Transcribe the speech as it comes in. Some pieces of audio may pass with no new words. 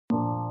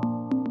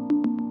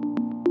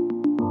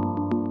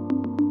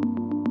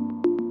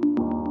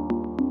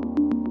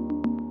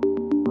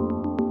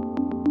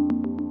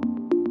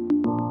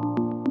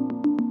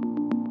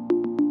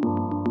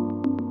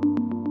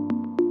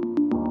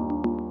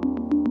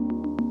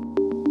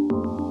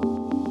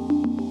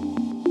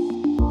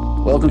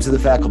Welcome to the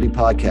Faculty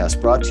Podcast,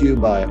 brought to you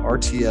by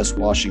RTS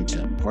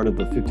Washington, part of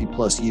a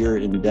 50-plus year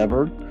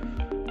endeavor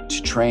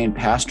to train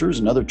pastors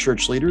and other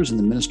church leaders in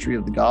the ministry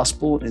of the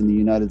gospel in the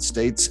United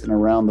States and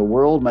around the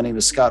world. My name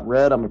is Scott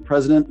Redd. I'm a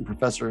president and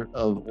professor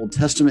of Old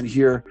Testament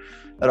here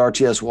at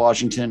RTS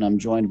Washington. I'm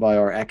joined by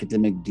our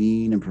academic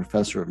dean and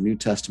professor of New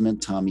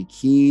Testament, Tommy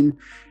Keene,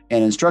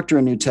 and instructor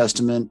in New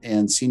Testament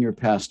and senior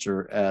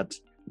pastor at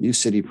New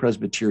City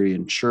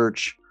Presbyterian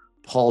Church,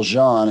 Paul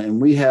Jean. And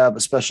we have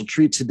a special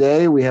treat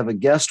today. We have a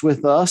guest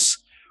with us,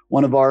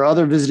 one of our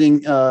other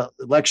visiting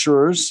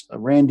lecturers,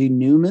 Randy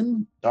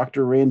Newman,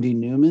 Dr. Randy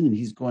Newman, and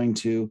he's going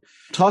to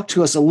talk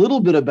to us a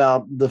little bit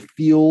about the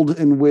field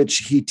in which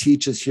he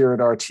teaches here at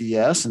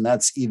RTS, and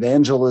that's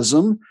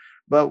evangelism.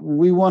 But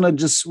we want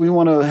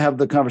to have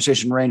the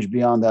conversation range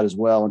beyond that as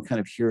well and kind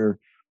of hear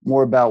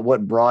more about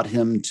what brought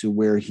him to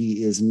where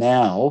he is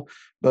now,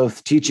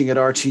 both teaching at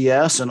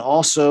RTS and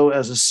also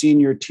as a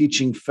senior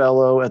teaching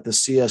fellow at the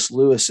C.S.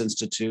 Lewis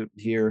Institute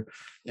here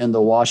in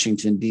the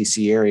Washington,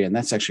 D.C. area. And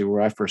that's actually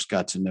where I first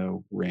got to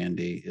know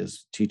Randy,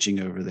 is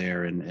teaching over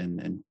there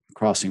and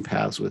crossing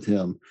paths with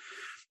him.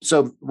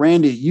 So,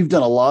 Randy, you've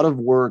done a lot of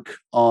work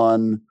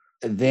on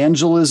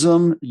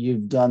evangelism.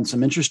 You've done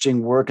some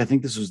interesting work. I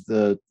think this was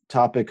the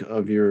topic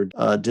of your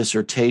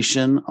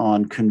dissertation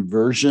on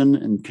conversion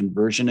and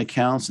conversion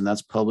accounts, and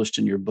that's published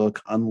in your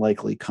book,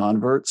 Unlikely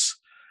Converts.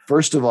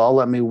 First of all,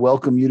 let me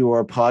welcome you to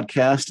our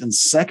podcast. And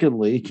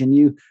secondly, can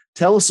you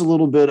tell us a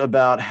little bit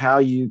about how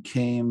you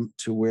came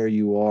to where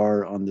you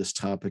are on this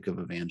topic of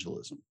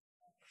evangelism?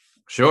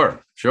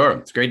 Sure.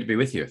 It's great to be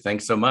with you.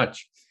 Thanks so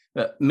much.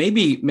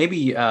 Maybe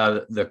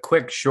the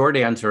quick short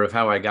answer of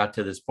how I got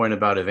to this point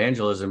about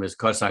evangelism is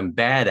because I'm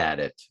bad at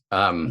it.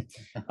 I'm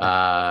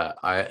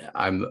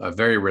a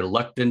very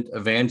reluctant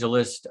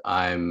evangelist.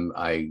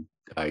 I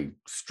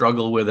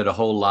struggle with it a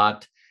whole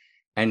lot.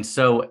 And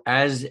so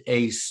as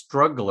a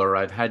struggler,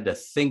 I've had to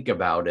think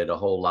about it a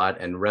whole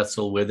lot and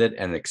wrestle with it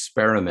and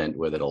experiment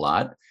with it a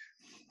lot.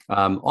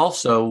 My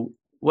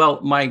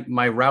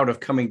route of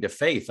coming to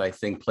faith, I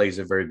think, plays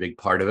a very big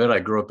part of it. I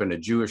grew up in a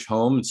Jewish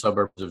home in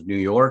suburbs of New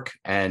York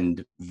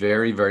and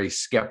very, very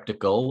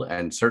skeptical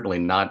and certainly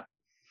not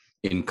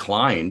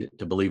inclined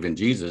to believe in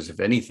Jesus. If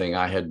anything,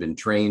 I had been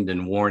trained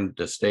and warned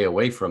to stay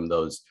away from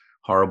those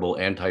horrible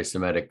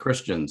anti-Semitic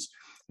Christians,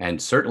 and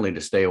certainly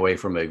to stay away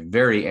from a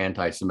very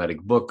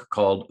anti-Semitic book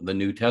called the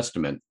New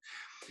Testament.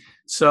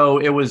 So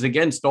it was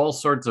against all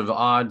sorts of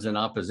odds and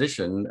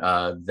opposition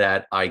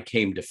that I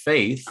came to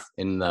faith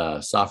in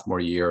the sophomore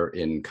year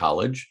in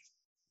college.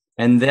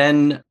 And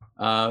then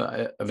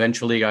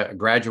eventually I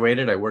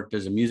graduated. I worked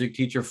as a music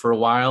teacher for a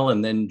while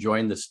and then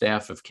joined the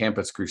staff of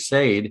Campus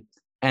Crusade.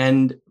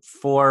 And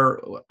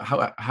for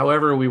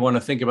however we want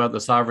to think about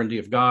the sovereignty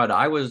of God,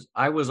 I was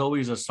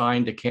always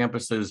assigned to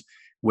campuses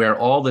where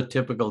all the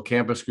typical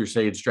Campus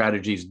Crusade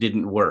strategies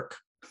didn't work.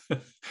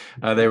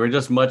 They were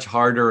just much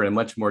harder and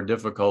much more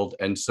difficult.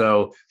 And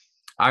so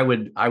I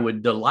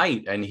would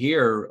delight and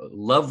hear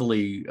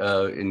lovely,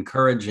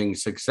 encouraging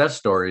success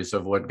stories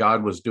of what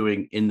God was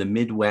doing in the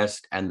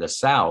Midwest and the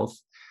South.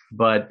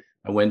 But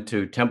I went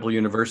to Temple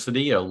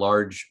University, a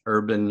large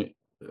urban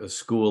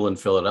school in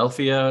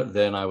Philadelphia.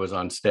 Then I was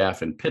on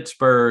staff in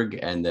Pittsburgh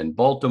and then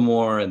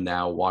Baltimore and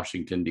now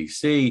Washington,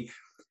 D.C.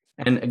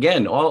 And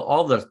again,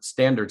 all the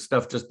standard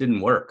stuff just didn't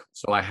work.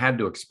 So I had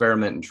to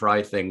experiment and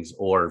try things,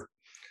 or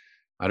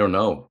I don't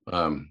know,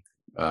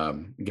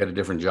 get a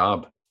different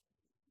job.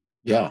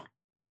 Yeah.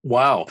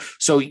 Wow.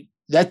 So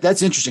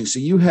that's interesting. So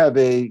you have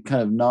a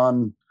kind of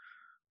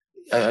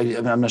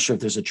I'm not sure if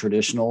there's a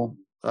traditional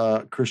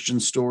Christian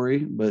story,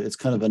 but it's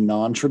kind of a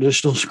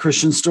non-traditional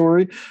Christian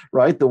story,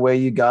 right? The way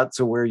you got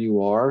to where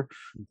you are.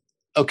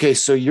 Okay.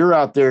 So you're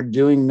out there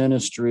doing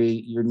ministry.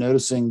 You're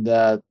noticing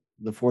that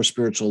the four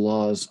spiritual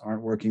laws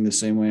aren't working the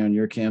same way on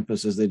your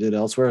campus as they did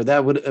elsewhere.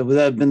 Would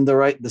that have been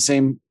the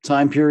same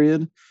time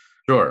period?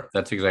 Sure.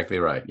 That's exactly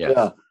right. Yes.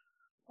 Yeah.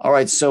 All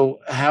right. So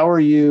how are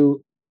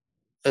you,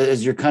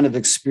 as you're kind of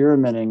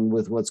experimenting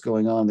with what's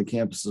going on the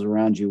campuses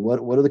around you,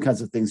 what are the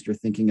kinds of things you're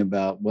thinking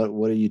about?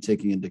 What are you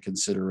taking into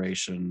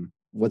consideration?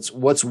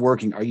 What's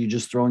working? Are you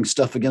just throwing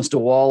stuff against a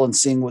wall and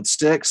seeing what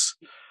sticks?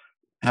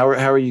 How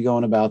are you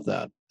going about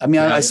that? I mean,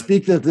 I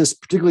speak that this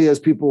particularly as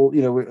people,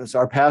 as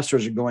our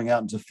pastors are going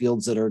out into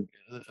fields that are,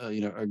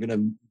 are going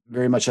to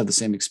very much have the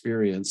same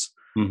experience.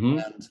 Mm-hmm.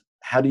 And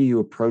how do you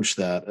approach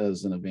that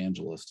as an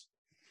evangelist?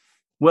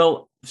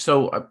 Well,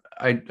 so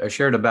I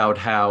shared about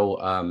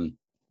how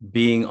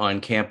being on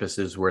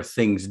campuses where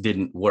things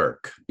didn't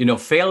work.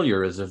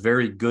 Failure is a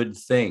very good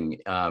thing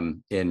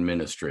in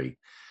ministry.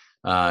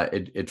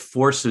 It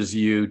forces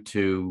you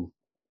to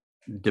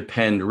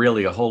depend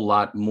really a whole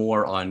lot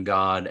more on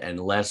God and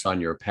less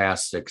on your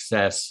past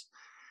success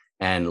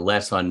and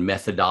less on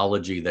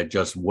methodology that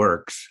just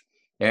works.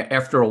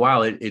 After a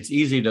while, it's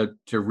easy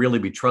to really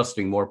be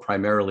trusting more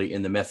primarily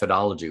in the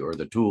methodology or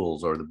the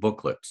tools or the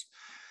booklets.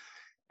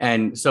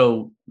 And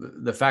so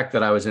the fact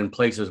that I was in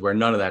places where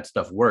none of that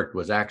stuff worked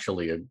was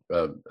actually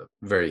a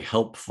very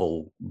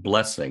helpful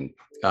blessing.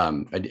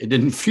 It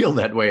didn't feel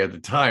that way at the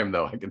time,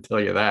 though, I can tell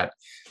you that.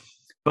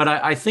 But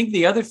I think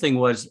the other thing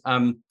was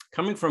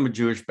coming from a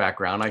Jewish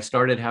background, I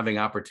started having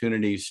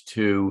opportunities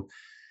to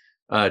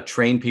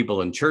train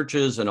people in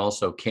churches and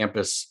also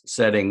campus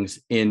settings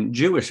in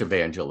Jewish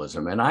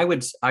evangelism. And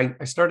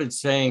I started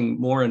saying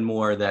more and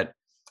more that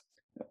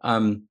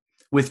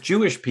with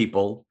Jewish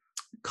people,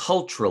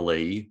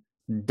 culturally,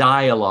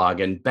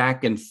 dialogue and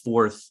back and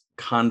forth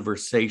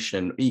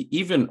conversation,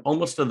 even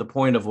almost to the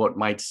point of what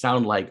might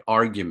sound like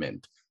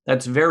argument,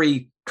 that's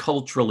very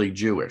culturally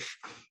Jewish.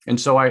 And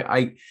so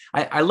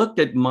I looked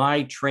at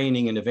my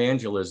training in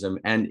evangelism,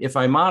 and if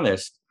I'm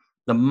honest,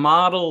 the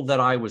model that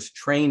I was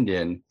trained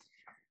in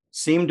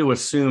seemed to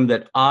assume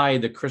that I,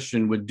 the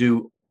Christian, would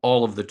do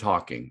all of the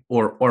talking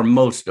or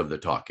most of the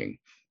talking.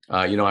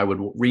 I would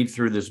read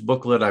through this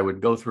booklet, I would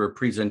go through a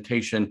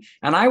presentation,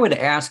 and I would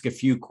ask a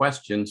few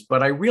questions,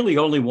 but I really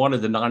only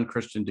wanted the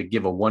non-Christian to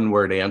give a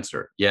one-word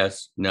answer.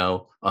 Yes,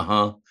 no,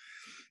 uh-huh.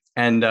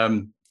 And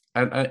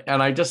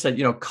I just said,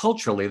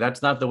 culturally,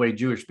 that's not the way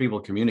Jewish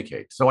people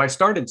communicate. So I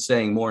started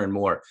saying more and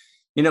more,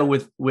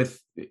 with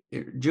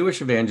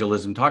Jewish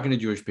evangelism, talking to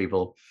Jewish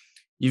people,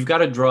 you've got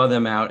to draw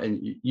them out and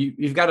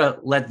you've got to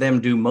let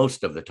them do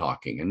most of the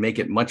talking and make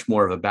it much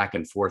more of a back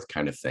and forth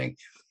kind of thing.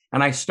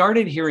 And I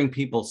started hearing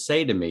people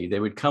say to me, they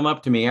would come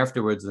up to me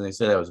afterwards and they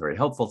said, that was very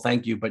helpful.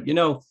 Thank you. But,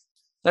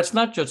 that's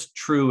not just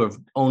true of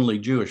only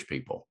Jewish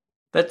people.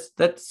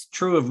 That's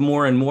true of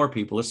more and more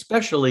people,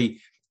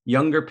 especially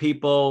younger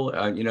people.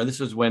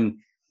 This is when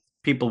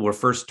people were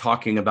first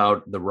talking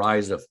about the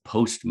rise of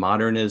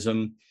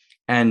postmodernism.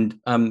 And,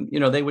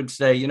 they would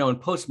say, in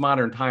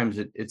postmodern times,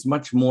 it's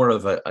much more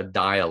of a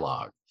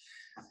dialogue.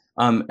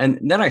 And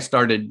then I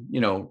started,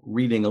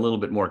 reading a little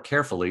bit more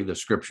carefully the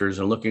scriptures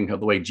and looking at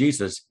the way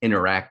Jesus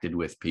interacted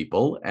with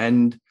people.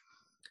 And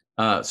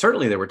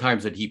certainly there were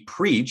times that he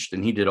preached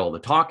and he did all the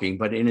talking,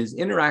 but in his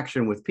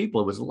interaction with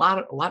people, it was a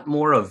lot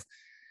more of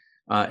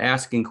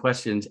asking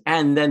questions,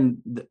 and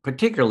then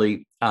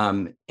particularly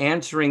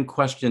answering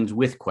questions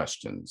with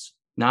questions,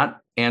 not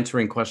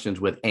answering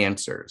questions with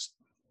answers.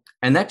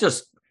 And that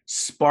just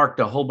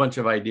sparked a whole bunch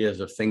of ideas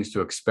of things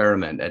to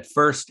experiment. At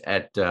first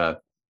at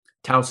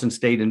Towson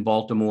State in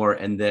Baltimore,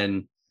 and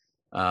then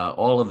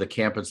all of the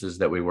campuses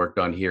that we worked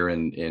on here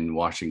in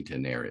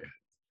Washington area.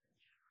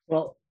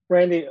 Well,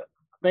 Randy,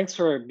 thanks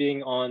for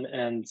being on,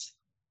 and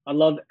I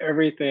love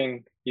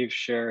everything you've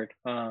shared.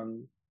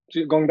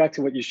 Going back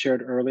to what you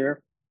shared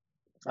earlier,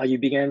 you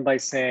began by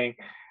saying,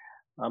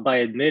 by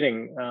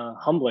admitting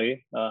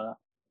humbly,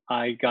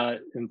 I got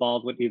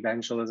involved with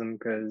evangelism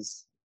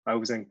because I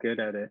wasn't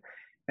good at it.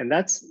 And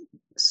that's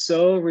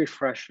so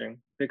refreshing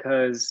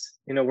because,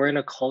 we're in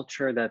a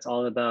culture that's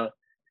all about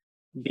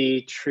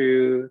be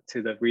true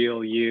to the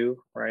real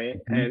you, right?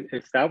 Mm-hmm. And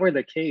if that were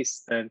the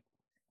case, then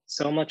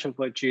so much of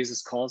what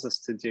Jesus calls us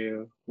to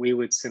do, we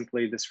would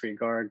simply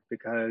disregard,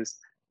 because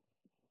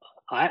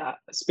I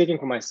speaking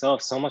for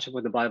myself, so much of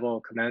what the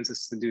Bible commands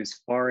us to do is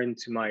far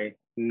into my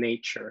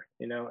nature,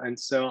 and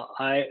so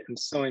I am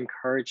so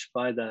encouraged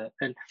by that.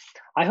 And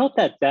I hope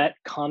that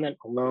comment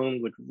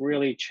alone would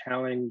really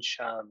challenge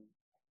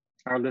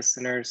our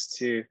listeners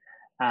to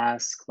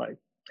ask, like,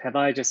 have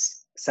I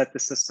just set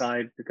this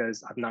aside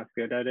because I'm not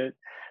good at it?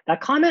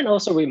 That comment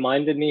also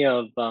reminded me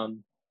of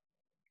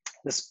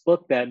this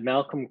book that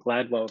Malcolm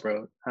Gladwell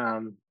wrote.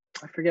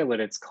 I forget what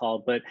it's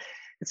called, but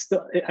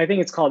I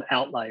think it's called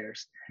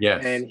Outliers.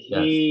 Yes. And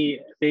he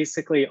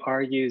basically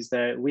argues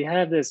that we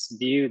have this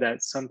view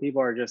that some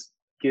people are just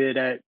good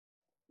at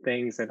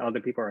things and other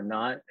people are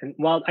not. And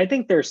while I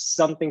think there's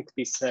something to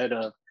be said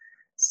of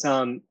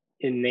some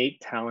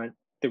innate talent,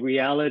 the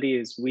reality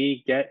is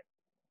we get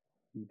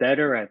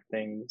better at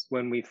things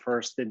when we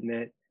first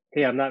admit,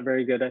 hey, I'm not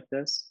very good at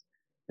this.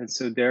 And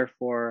so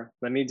therefore,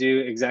 let me do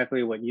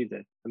exactly what you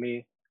did. Let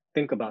me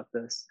think about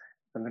this.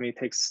 And let me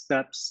take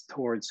steps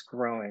towards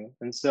growing.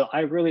 And so I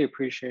really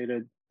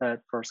appreciated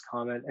that first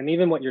comment. And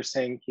even what you're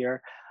saying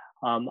here,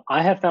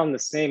 I have found the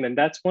same. And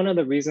that's one of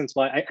the reasons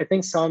why I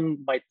think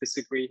some might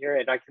disagree here,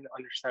 and I can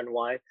understand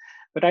why.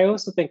 But I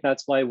also think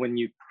that's why when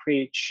you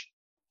preach,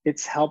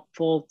 it's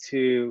helpful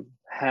to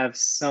have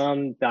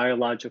some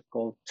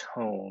dialogical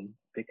tone,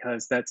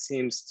 because that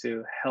seems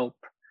to help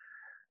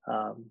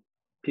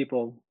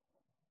people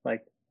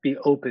like be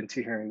open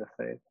to hearing the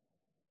faith.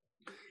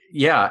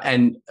 Yeah,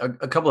 and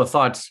a couple of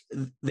thoughts.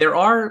 There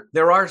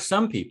are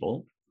some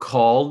people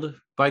called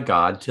by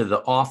God to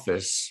the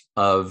office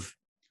of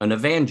an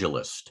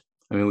evangelist.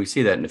 I mean, we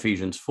see that in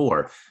Ephesians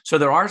 4. So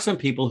there are some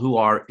people who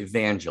are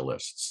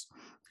evangelists.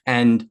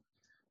 And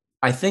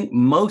I think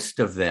most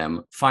of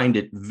them find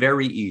it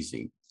very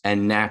easy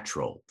and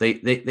natural. They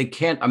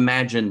can't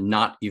imagine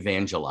not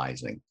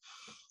evangelizing.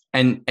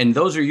 And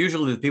those are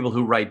usually the people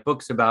who write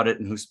books about it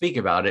and who speak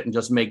about it and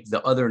just make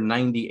the other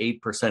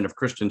 98% of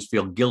Christians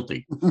feel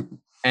guilty.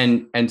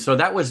 And so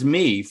that was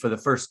me for the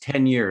first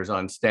 10 years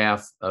on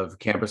staff of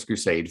Campus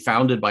Crusade,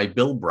 founded by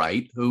Bill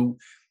Bright, who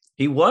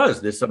he was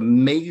this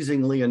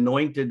amazingly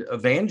anointed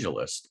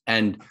evangelist.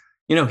 And,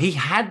 he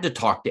had to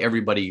talk to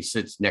everybody he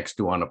sits next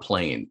to on a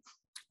plane.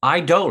 I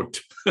don't.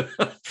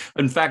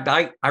 In fact,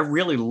 I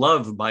really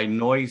love my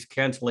noise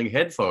canceling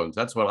headphones.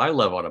 That's what I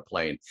love on a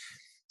plane.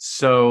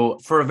 So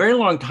for a very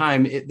long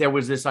time, there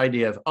was this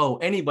idea of, oh,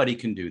 anybody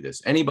can do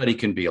this. Anybody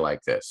can be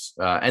like this.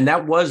 And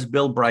that was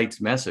Bill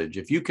Bright's message.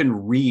 If you can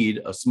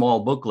read a small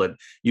booklet,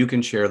 you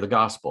can share the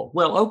gospel.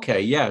 Well, okay,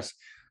 yes.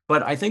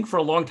 But I think for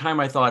a long time,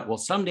 I thought, well,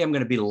 someday I'm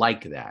going to be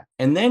like that.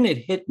 And then it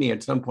hit me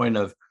at some point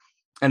of,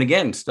 and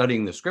again,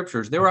 studying the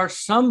scriptures, there are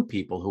some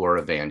people who are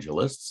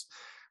evangelists,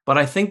 but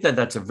I think that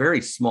that's a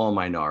very small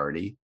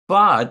minority.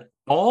 But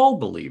all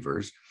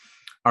believers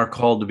are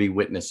called to be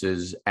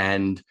witnesses,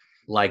 and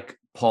like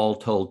Paul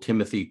told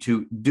Timothy,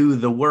 to do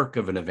the work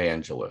of an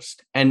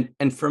evangelist. And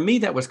for me,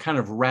 that was kind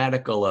of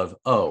radical of,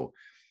 oh,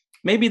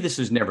 maybe this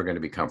is never going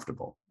to be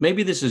comfortable.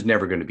 Maybe this is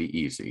never going to be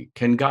easy.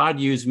 Can God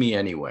use me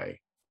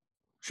anyway?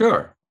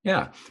 Sure.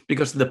 Yeah.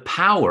 Because the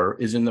power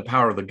is in the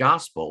power of the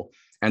gospel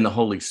and the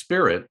Holy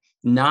Spirit,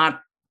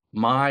 not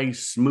my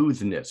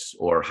smoothness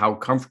or how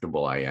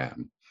comfortable I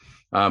am.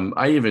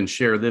 I even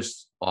share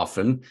this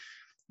often,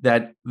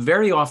 that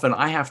very often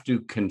I have to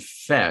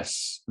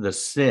confess the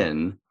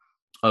sin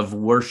of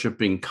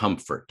worshiping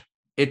comfort.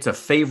 It's a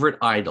favorite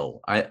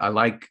idol. I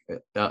like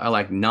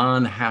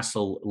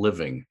non-hassle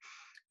living,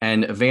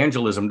 and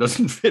evangelism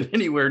doesn't fit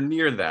anywhere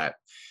near that.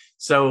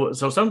 So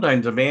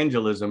sometimes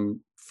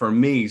evangelism for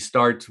me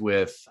starts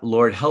with,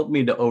 Lord, help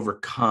me to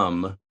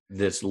overcome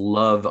this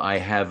love I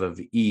have of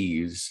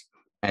ease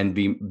and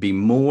be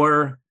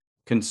more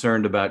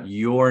concerned about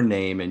your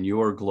name and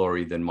your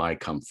glory than my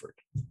comfort,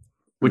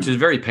 which is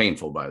very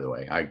painful, by the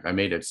way. I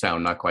made it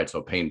sound not quite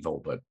so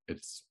painful, but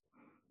it's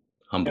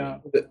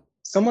humbling. Yeah.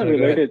 Somewhat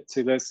related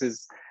to this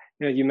is,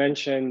 you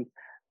mentioned,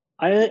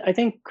 I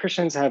think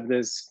Christians have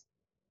this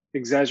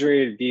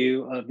exaggerated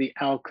view of the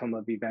outcome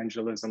of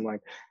evangelism.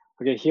 Like,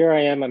 okay, here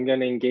I am, I'm going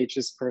to engage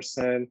this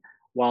person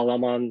while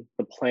I'm on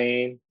the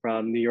plane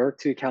from New York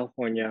to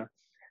California.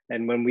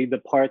 And when we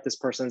depart, this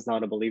person's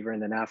not a believer.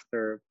 And then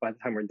after, by the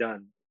time we're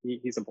done,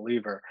 he's a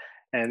believer.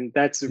 And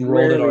that's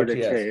rarely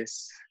the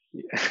case.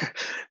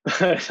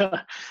 But,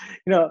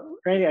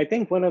 Randy, I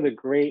think one of the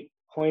great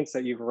points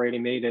that you've already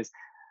made is,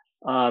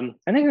 I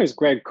think it was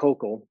Greg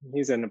Koukl,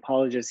 he's an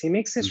apologist. He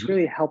makes this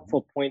really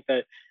helpful point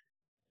that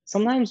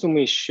sometimes when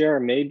we share,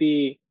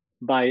 maybe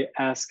by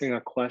asking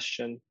a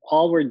question,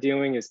 all we're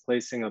doing is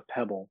placing a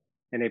pebble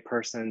in a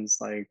person's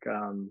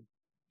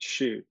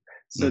shoe,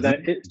 so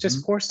that it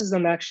just forces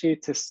them actually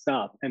to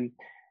stop. And,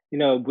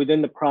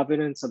 within the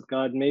providence of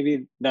God,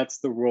 maybe that's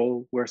the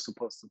role we're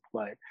supposed to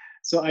play.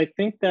 So I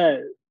think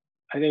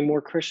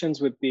more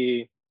Christians would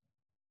be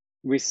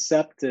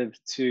receptive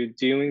to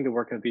doing the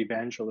work of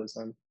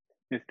evangelism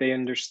if they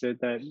understood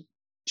that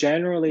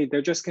generally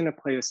they're just going to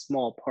play a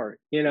small part,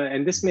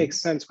 and this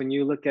makes sense when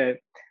you look at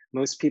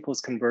most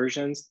people's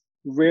conversions.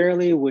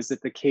 Rarely was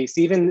it the case,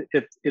 even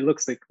if it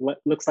looks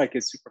like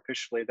it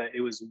superficially, that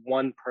it was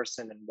one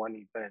person and one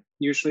event.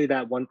 Usually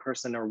that one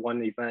person or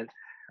one event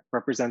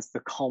represents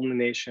the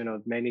culmination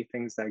of many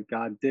things that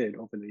God did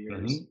over the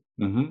years.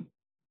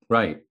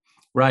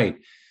 Right.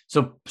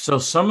 So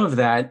some of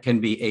that can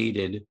be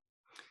aided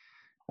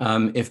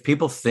if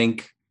people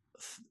think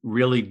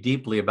really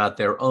deeply about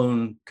their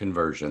own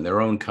conversion,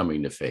 their own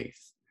coming to faith.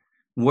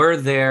 Were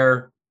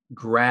there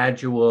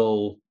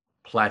gradual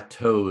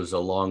plateaus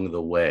along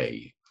the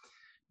way?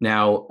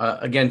 Now,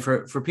 again,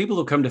 for people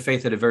who come to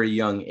faith at a very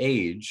young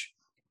age,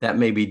 that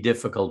may be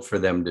difficult for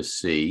them to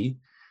see.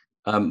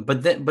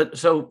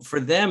 So for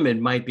them,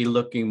 it might be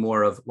looking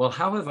more of, well,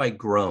 how have I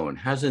grown?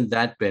 Hasn't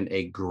that been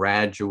a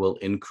gradual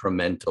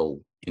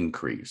incremental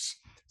increase?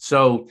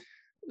 So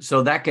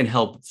that can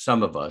help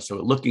some of us. So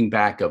looking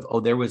back of, oh,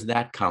 there was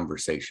that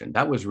conversation.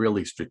 That was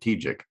really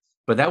strategic.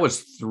 But that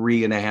was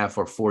 3.5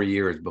 or 4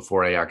 years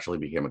before I actually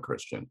became a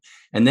Christian.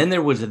 And then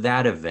there was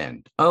that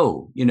event.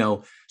 Oh,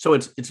 so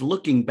it's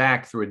looking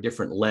back through a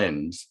different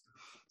lens.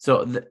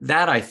 So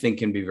that I think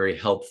can be very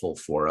helpful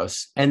for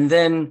us. And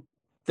then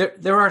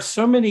there are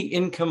so many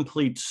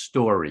incomplete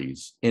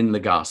stories in the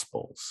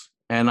Gospels.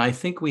 And I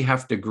think we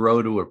have to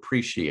grow to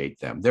appreciate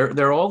them.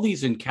 There are all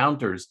these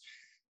encounters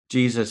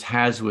Jesus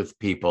has with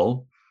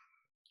people,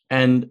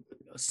 and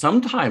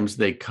sometimes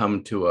they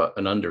come to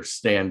an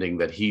understanding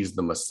that he's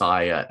the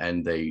Messiah,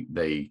 and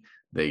they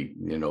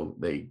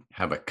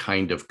have a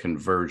kind of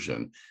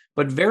conversion.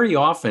 But very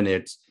often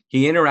it's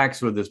he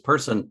interacts with this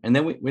person, and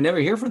then we never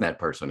hear from that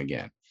person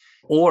again.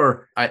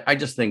 Or I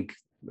just think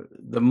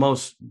the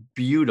most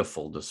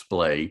beautiful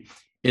display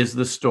is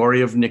the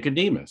story of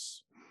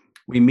Nicodemus.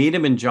 We meet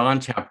him in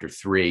John chapter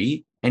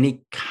 3, and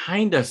he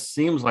kind of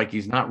seems like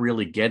he's not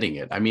really getting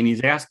it. I mean,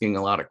 he's asking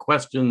a lot of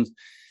questions.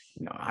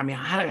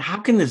 How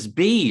can this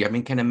be? I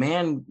mean, can a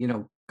man,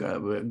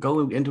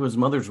 go into his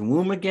mother's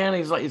womb again?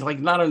 He's like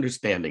not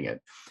understanding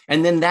it.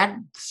 And then that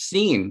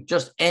scene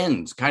just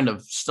ends kind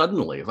of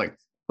suddenly. It's like,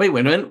 wait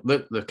a minute,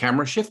 the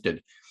camera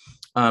shifted.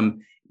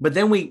 But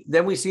then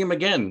we see him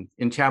again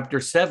in chapter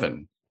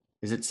 7.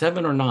 Is it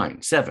 7 or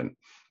 9? 7.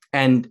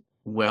 And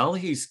well,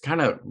 he's kind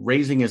of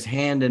raising his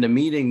hand in a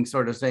meeting,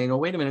 sort of saying, oh,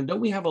 wait a minute, don't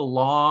we have a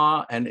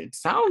law? And it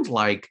sounds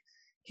like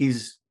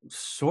he's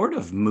sort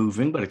of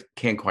moving, but it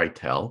can't quite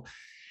tell.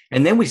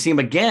 And then we see him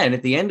again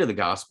at the end of the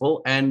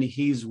gospel, and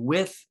he's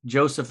with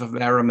Joseph of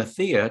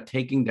Arimathea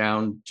taking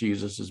down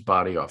Jesus's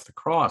body off the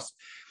cross.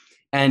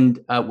 And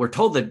we're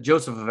told that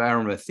Joseph of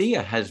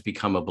Arimathea has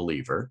become a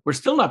believer. We're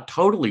still not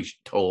totally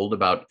told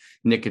about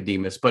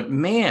Nicodemus, but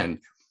man,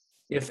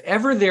 if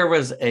ever there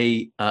was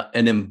an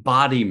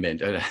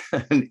embodiment,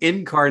 an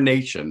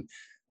incarnation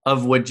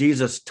of what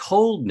Jesus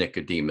told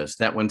Nicodemus,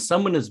 that when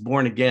someone is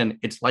born again,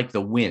 it's like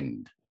the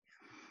wind.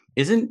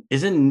 Isn't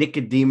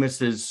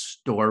Nicodemus's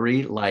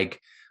story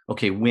like,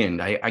 okay,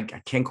 wind? I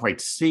can't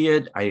quite see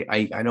it.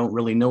 I don't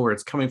really know where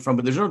it's coming from,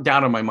 but there's no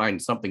doubt in my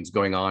mind something's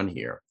going on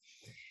here.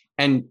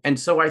 And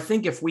so I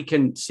think if we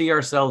can see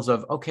ourselves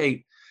of,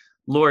 okay,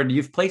 Lord,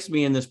 you've placed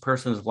me in this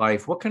person's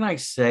life. What can I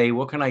say?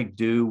 What can I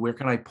do? Where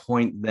can I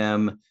point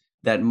them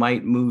that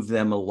might move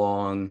them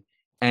along?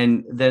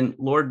 And then,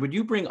 Lord, would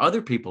you bring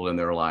other people in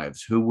their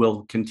lives who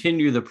will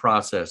continue the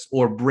process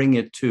or bring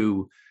it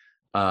to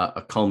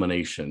a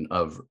culmination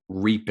of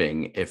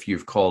reaping if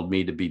you've called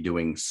me to be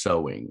doing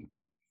sowing?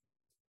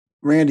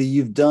 Randy,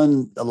 you've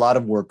done a lot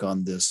of work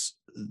on this,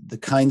 the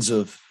kinds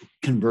of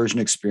conversion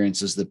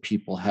experiences that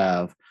people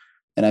have.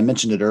 And I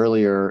mentioned it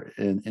earlier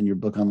in your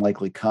book,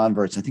 Unlikely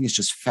Converts. I think it's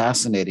just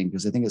fascinating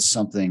because I think it's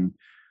something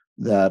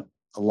that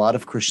a lot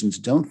of Christians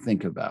don't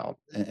think about.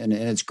 And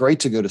it's great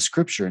to go to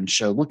Scripture and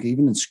show, look,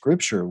 even in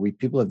Scripture,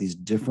 people have these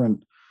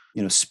different,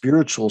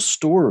 spiritual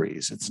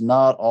stories. It's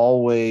not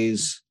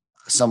always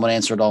someone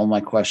answered all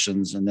my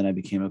questions and then I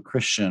became a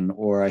Christian,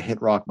 or I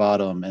hit rock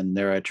bottom and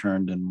there I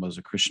turned and was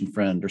a Christian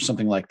friend or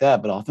something like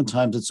that. But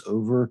oftentimes it's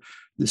over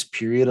this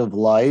period of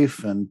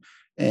life and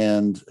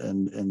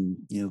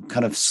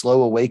kind of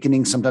slow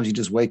awakening. Sometimes you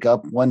just wake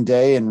up one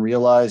day and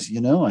realize,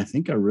 I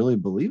think I really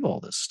believe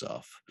all this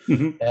stuff.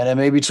 Mm-hmm. And it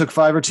maybe took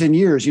 5 or 10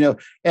 years,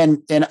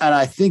 and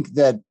I think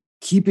that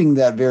keeping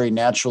that very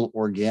natural,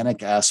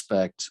 organic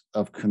aspect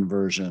of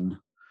conversion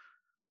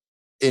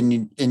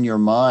in your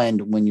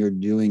mind when you're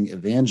doing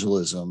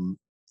evangelism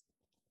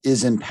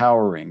is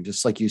empowering.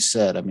 Just like you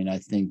said, I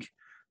think,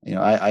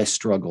 I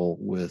struggle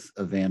with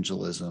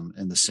evangelism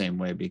in the same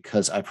way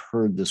because I've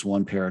heard this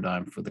one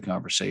paradigm for the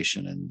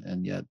conversation,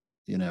 and yet,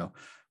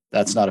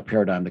 that's not a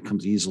paradigm that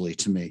comes easily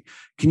to me.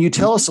 Can you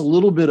tell us a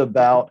little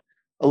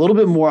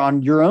bit more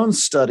on your own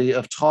study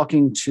of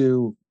talking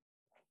to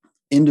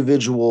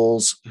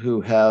individuals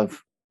who have,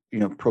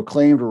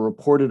 proclaimed or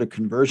reported a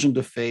conversion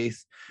to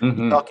faith?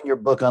 Mm-hmm. You talk in your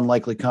book,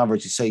 Unlikely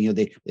Converts, you say,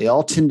 they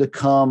all tend to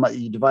come,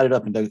 you divide it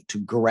up into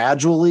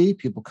gradually.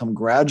 People come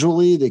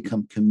gradually, they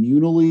come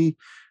communally,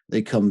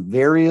 they come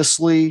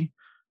variously,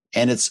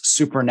 and it's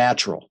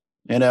supernatural,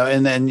 and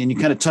then you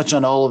kind of touch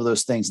on all of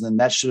those things. And then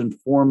that should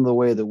inform the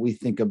way that we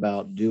think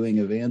about doing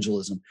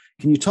evangelism.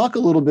 Can you talk a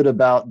little bit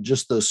about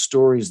just those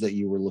stories that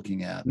you were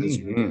looking at as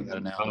you were doing that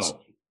analysis?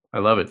 Oh, I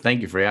love it.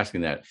 Thank you for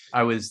asking that.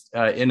 I was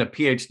in a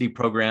PhD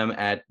program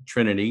at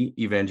Trinity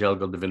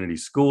Evangelical Divinity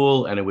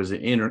School, and it was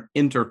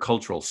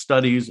intercultural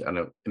studies,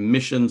 and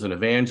missions and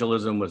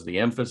evangelism was the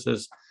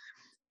emphasis.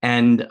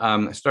 And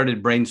I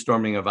started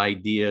brainstorming of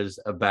ideas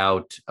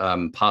about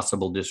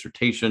possible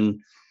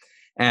dissertation.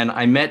 And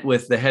I met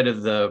with the head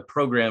of the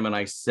program and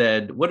I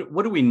said,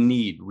 what do we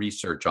need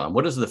research on?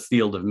 What does the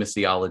field of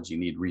missiology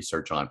need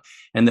research on?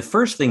 And the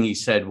first thing he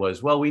said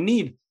was, well, we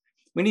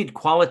need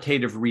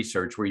qualitative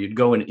research where you'd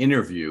go and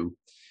interview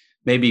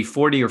maybe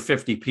 40 or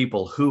 50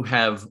 people who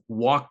have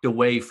walked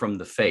away from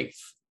the faith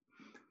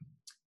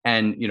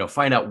and,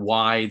 find out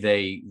why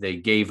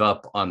they gave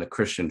up on the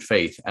Christian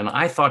faith. And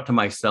I thought to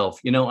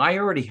myself, I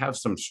already have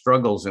some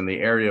struggles in the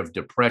area of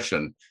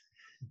depression.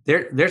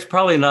 There's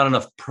probably not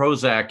enough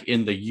Prozac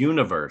in the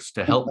universe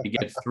to help me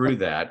get through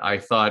that. I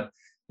thought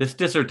this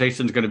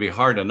dissertation is going to be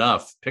hard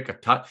enough. Pick a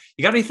top.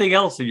 You got anything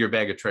else in your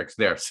bag of tricks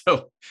there?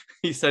 So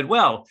he said,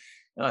 well,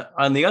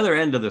 on the other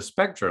end of the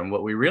spectrum,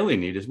 what we really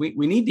need is we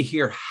need to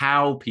hear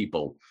how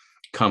people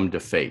come to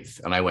faith.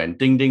 And I went,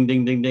 ding, ding,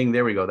 ding, ding, ding.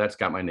 There we go. That's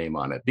got my name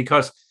on it.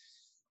 Because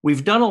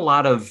we've done a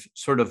lot of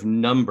sort of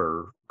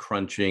number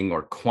crunching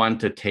or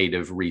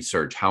quantitative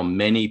research, how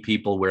many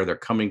people, where they're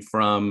coming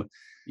from.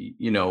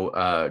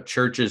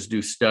 Churches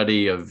do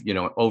study of,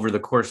 over the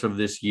course of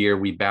this year,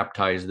 we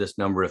baptized this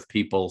number of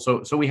people.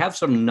 So we have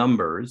some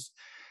numbers.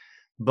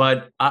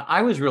 But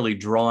I was really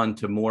drawn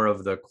to more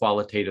of the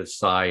qualitative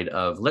side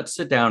of let's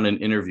sit down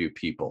and interview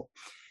people.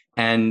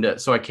 And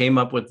so I came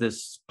up with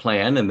this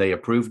plan and they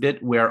approved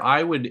it, where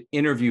I would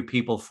interview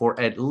people for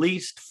at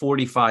least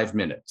 45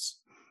 minutes,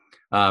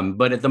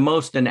 but at the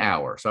most an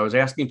hour. So I was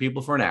asking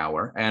people for an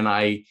hour, and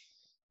I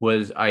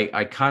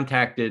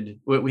contacted,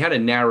 we had to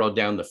narrow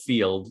down the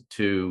field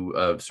to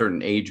a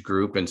certain age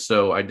group. And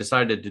so I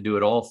decided to do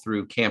it all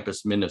through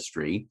campus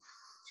ministry.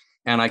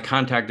 And I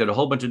contacted a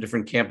whole bunch of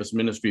different campus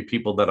ministry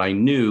people that I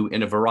knew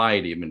in a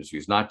variety of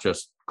ministries, not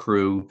just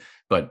Cru,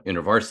 but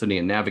InterVarsity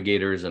and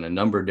Navigators and a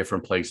number of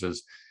different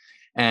places.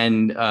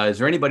 And is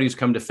there anybody who's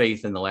come to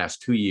faith in the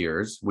last 2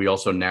 years? We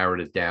also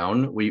narrowed it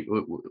down.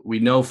 We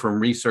know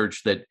from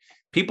research that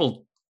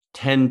people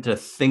tend to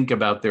think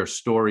about their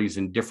stories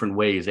in different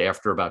ways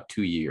after about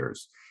 2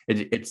 years.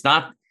 It's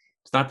not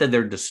it's not that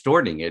they're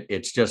distorting it.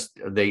 It's just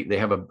they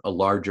have a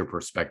larger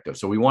perspective.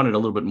 So we wanted a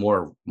little bit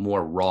more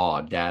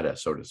raw data,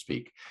 so to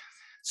speak.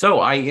 So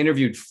I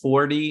interviewed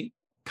 40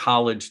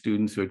 college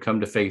students who had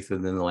come to faith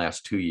within the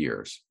last 2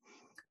 years.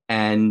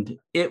 And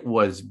it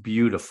was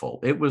beautiful.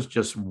 It was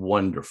just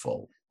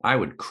wonderful. I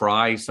would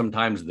cry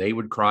sometimes. They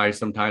would cry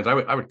sometimes.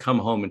 I would come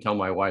home and tell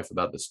my wife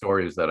about the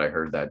stories that I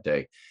heard that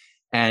day.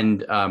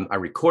 And I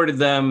recorded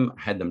them,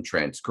 had them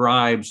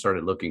transcribed,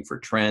 started looking for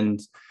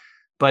trends.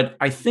 But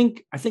I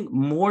think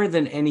more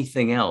than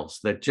anything else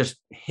that just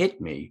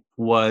hit me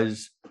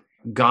was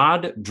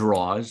God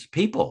draws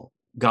people.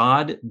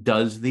 God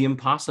does the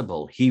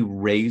impossible. He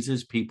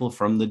raises people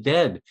from the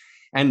dead.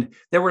 And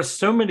there were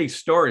so many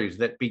stories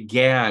that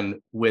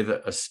began with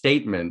a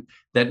statement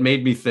that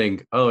made me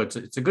think, oh, it's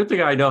a good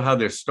thing I know how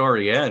this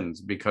story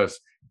ends, because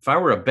if I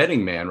were a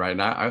betting man right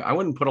now, I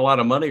wouldn't put a lot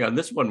of money on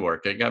this one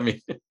working. I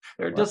mean,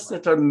 they're just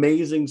such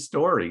amazing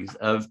stories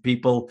of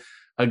people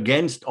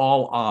against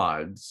all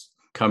odds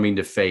coming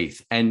to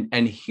faith,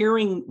 and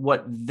hearing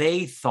what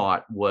they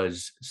thought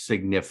was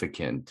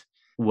significant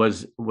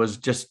was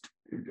just,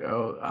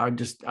 I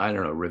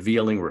don't know,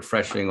 revealing,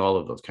 refreshing, all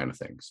of those kind of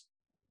things.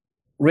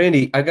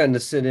 Randy, I've gotten to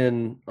sit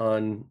in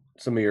on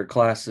some of your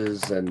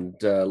classes and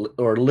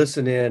or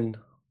listen in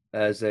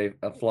as a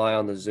fly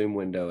on the Zoom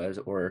window,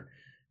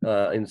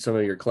 in some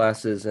of your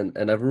classes,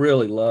 and I've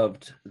really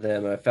loved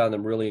them. I found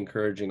them really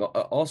encouraging.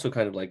 Also,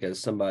 kind of like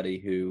as somebody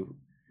who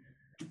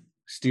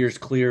steers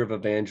clear of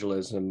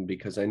evangelism,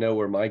 because I know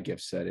where my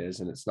gift set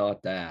is, and it's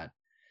not that.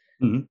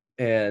 Mm-hmm.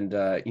 And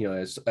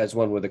as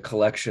one with a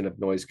collection of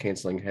noise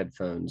canceling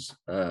headphones.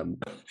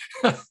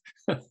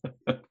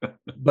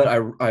 But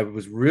I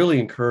was really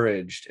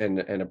encouraged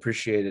and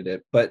appreciated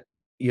it. But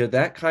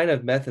that kind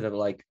of method of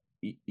like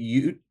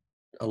you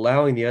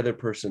allowing the other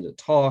person to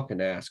talk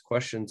and ask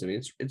questions, I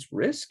mean, it's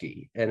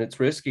risky, and it's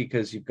risky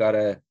because you've got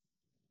to,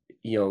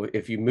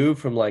 if you move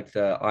from like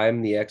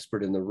I'm the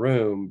expert in the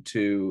room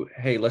to,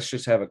 hey, let's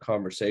just have a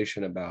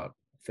conversation about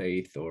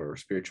faith or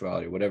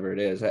spirituality, whatever it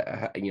is,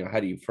 how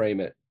do you frame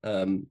it,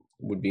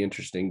 would be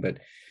interesting. But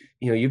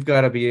you've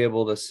got to be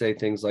able to say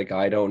things like,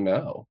 I don't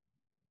know,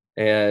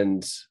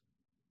 and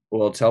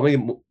well, tell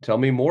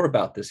me more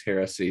about this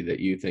heresy that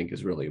you think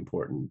is really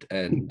important,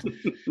 and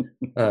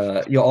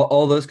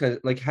all those kinds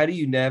of, like, how do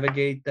you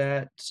navigate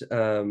that?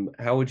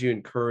 How would you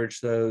encourage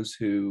those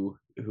who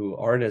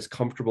aren't as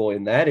comfortable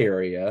in that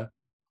area,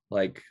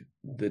 like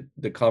the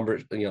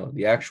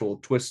the actual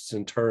twists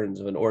and turns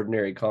of an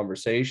ordinary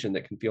conversation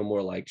that can feel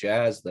more like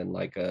jazz than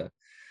like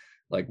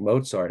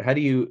Mozart? How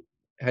do you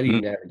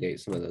navigate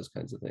some of those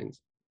kinds of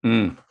things?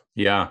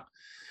 Yeah.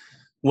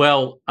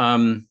 Well,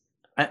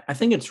 I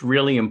think it's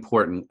really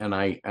important, and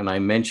I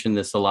mention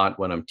this a lot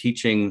when I'm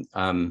teaching.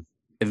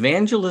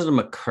 Evangelism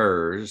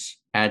occurs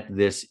at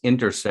this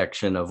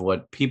intersection of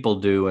what people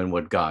do and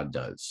what God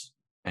does,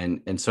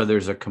 and so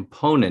there's a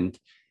component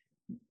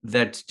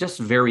that's just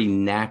very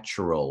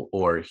natural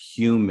or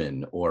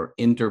human or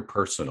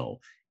interpersonal.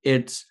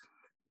 It's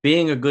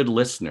being a good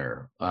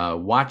listener,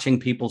 watching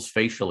people's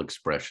facial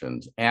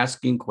expressions,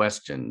 asking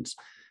questions,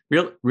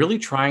 really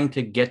trying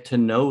to get to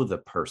know the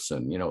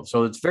person.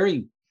 So it's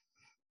very,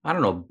 I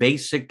don't know,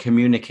 basic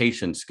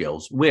communication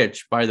skills,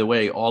 which, by the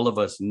way, all of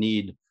us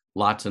need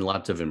lots and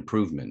lots of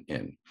improvement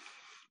in.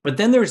 But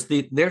then there's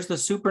the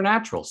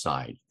supernatural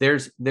side.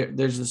 There's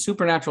the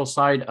supernatural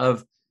side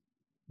of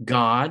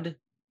God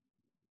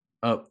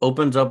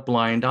opens up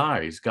blind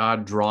eyes.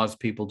 God draws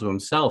people to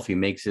himself. He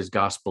makes his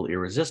gospel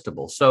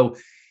irresistible. So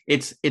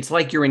it's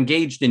like you're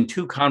engaged in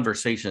two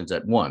conversations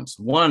at once.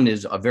 One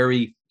is a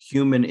very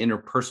human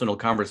interpersonal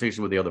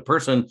conversation with the other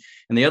person,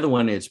 and the other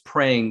one is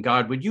praying,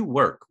 God, would you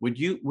work? Would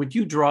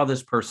you draw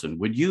this person?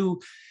 Would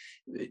you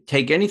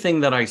take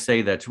anything that I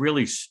say that's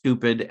really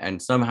stupid and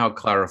somehow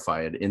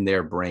clarify it in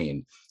their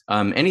brain?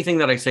 Anything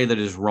that I say that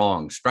is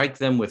wrong, strike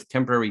them with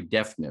temporary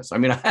deafness. I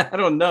mean, I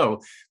don't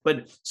know,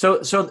 but so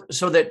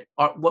that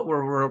what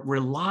we're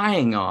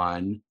relying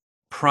on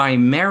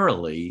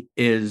primarily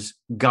is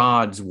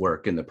God's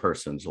work in the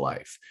person's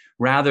life,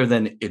 rather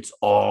than it's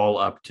all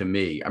up to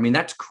me. I mean,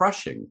 that's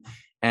crushing,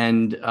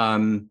 and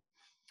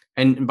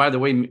by the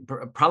way,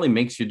 probably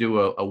makes you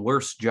do a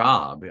worse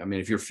job. I mean,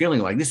 if you're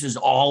feeling like this is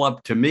all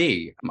up to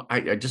me,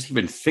 I just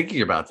even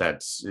thinking about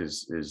that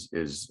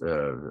is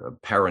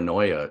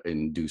paranoia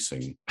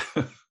inducing.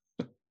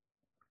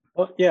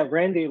 Well, yeah,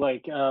 Randy,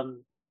 like,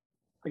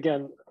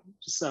 again,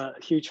 just a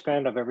huge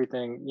fan of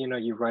everything,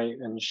 you write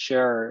and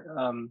share.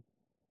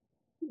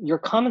 Your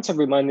comments have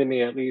reminded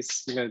me, at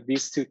least,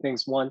 these two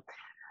things. One,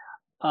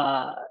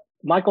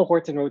 Michael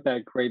Horton wrote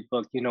that great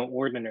book,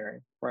 Ordinary,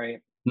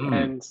 right?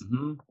 And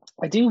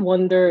I do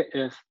wonder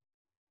if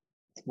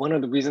one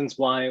of the reasons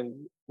why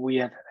we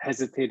have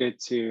hesitated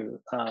to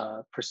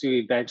pursue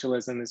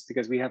evangelism is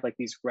because we have like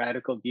these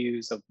radical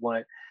views of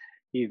what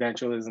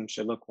evangelism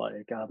should look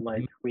like.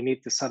 Like, we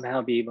need to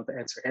somehow be able to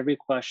answer every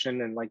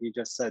question, and like you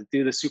just said,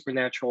 do the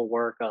supernatural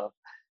work of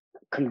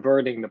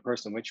converting the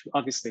person, which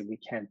obviously we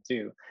can't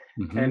do.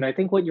 And I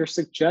think what you're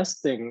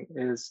suggesting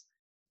is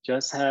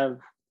just have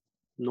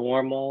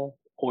normal,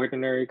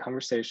 ordinary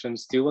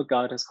conversations, do what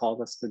God has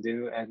called us to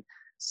do, and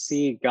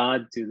see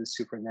God do the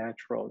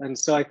supernatural. And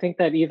so I think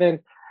that even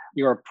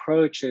your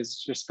approach is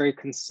just very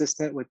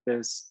consistent with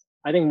this,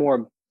 I think,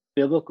 more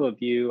biblical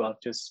view of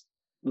just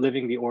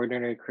living the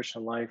ordinary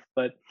Christian life.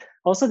 But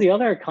also the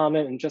other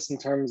comment, and just in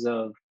terms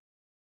of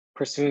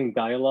pursuing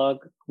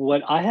dialogue,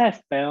 what I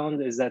have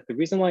found is that the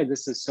reason why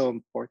this is so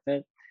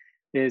important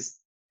is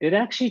it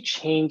actually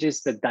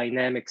changes the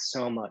dynamic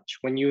so much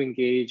when you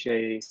engage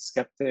a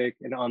skeptic,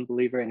 an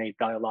unbeliever in a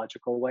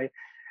dialogical way.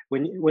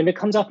 When it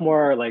comes up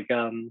more like,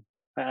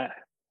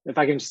 if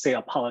I can just say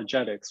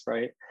apologetics,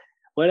 right?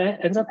 What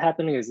ends up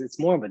happening is it's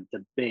more of a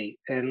debate,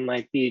 and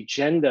like the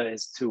agenda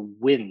is to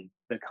win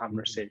the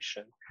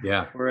conversation.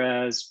 Yeah.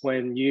 Whereas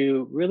when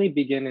you really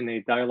begin in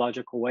a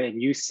dialogical way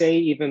and you say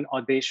even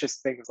audacious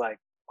things like,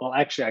 well,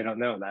 actually, I don't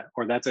know that,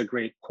 or that's a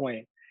great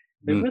point,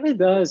 it really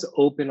does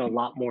open a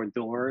lot more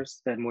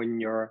doors than when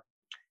you're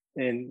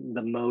in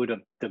the mode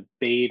of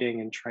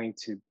debating and trying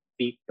to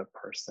beat the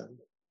person.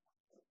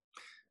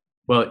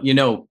 Well,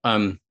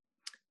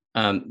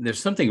 there's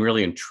something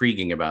really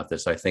intriguing about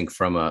this, I think,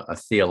 from a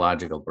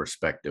theological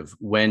perspective.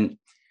 When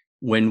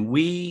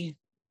we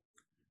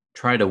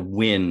try to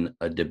win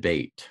a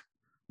debate,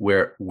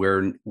 where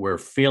we're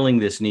feeling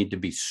this need to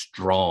be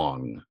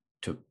strong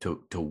to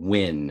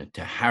win,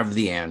 to have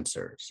the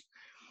answers.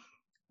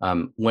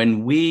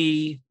 When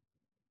we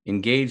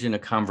engage in a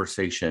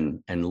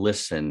conversation and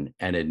listen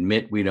and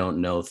admit we don't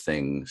know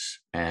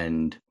things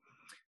and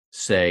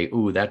say,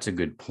 "Ooh, that's a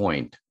good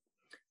point,"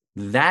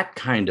 that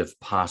kind of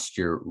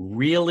posture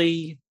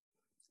really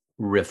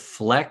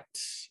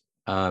reflects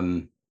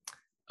the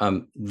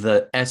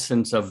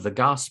essence of the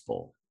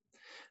gospel.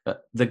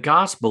 The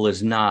gospel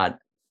is not,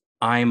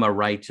 I'm a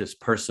righteous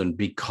person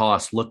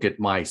because look at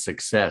my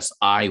success.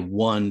 I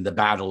won the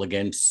battle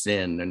against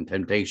sin and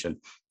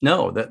temptation.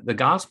 No, the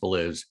gospel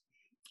is,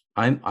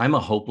 I'm a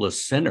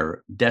hopeless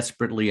sinner,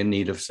 desperately in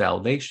need of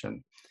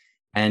salvation,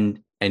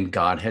 and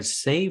God has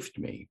saved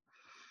me.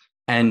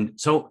 And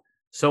so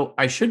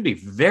I should be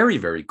very,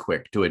 very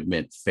quick to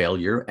admit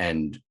failure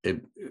and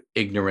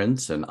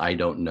ignorance and I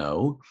don't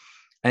know.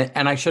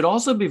 And I should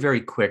also be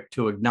very quick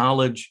to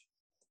acknowledge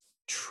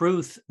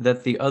truth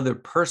that the other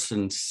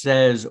person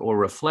says or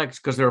reflects,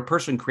 because they're a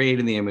person created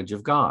in the image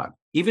of God.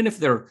 Even if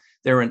they're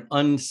an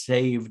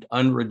unsaved,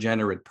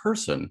 unregenerate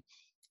person,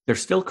 they're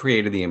still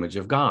created in the image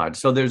of God.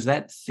 So there's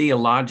that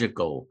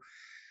theological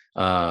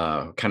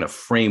kind of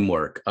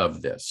framework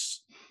of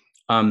this.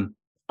 On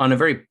a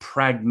very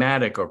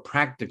pragmatic or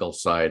practical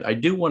side, I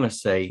do want to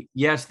say,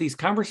 yes, these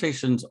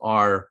conversations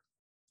are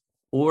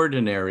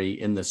ordinary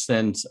in the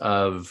sense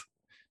of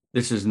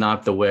this is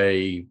not the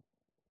way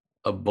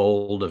a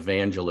bold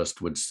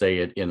evangelist would say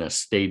it in a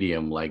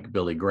stadium like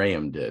Billy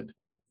Graham did.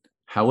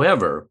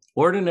 However,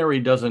 ordinary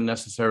doesn't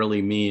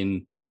necessarily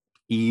mean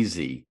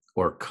easy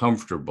or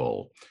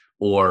comfortable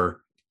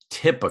or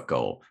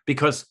typical,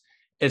 because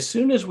as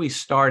soon as we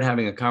start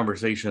having a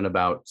conversation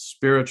about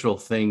spiritual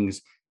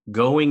things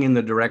going in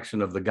the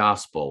direction of the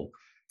gospel,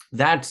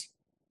 that's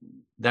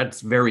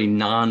very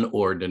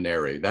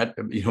non-ordinary. That,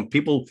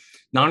 people,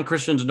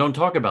 non-Christians don't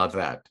talk about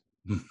that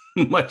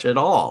much at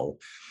all.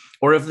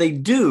 Or if they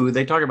do,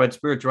 they talk about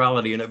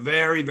spirituality in a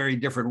very, very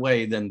different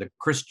way than the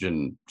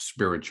Christian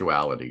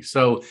spirituality.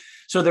 So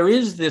there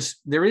is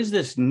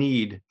this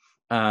need.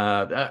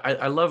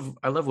 I love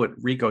what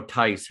Rico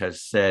Tice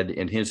has said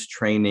in his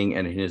training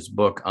and in his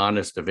book,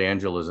 Honest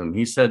Evangelism.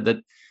 He said that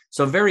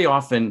so very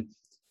often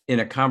in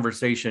a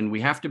conversation,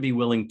 we have to be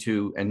willing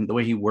to, and the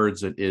way he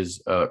words it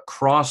is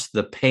cross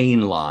the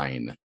pain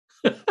line.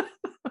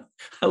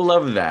 I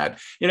love that.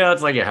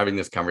 It's like you're having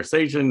this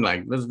conversation,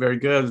 like, this is very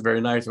good, it's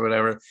very nice, or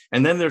whatever.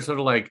 And then they're sort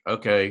of like,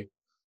 okay,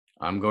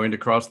 I'm going to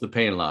cross the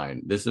pain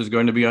line. This is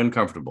going to be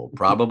uncomfortable,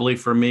 probably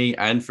for me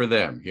and for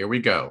them. Here we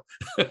go.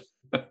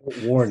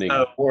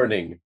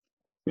 Warning.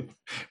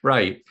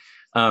 Right.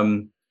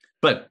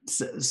 But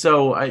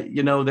so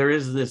there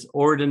is this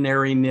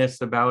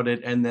ordinariness about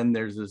it. And then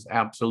there's this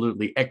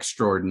absolutely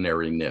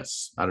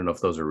extraordinariness. I don't know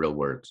if those are real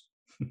words.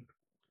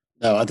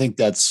 No, I think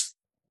that's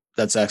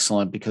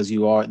excellent, because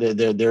you are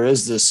there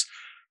is this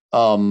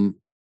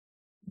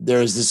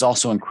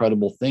also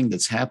incredible thing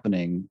that's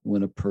happening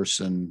when a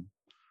person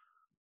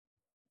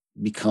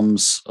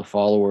becomes a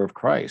follower of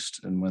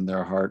Christ and when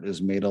their heart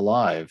is made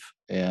alive.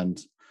 And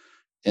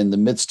in the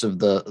midst of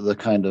the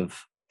kind of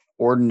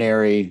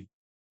ordinary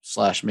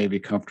 / maybe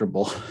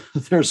comfortable,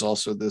 there's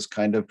also this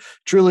kind of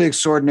truly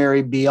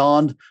extraordinary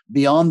beyond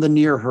the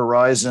near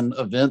horizon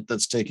event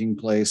that's taking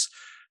place.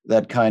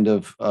 That kind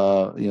of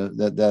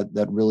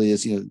that really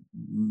is,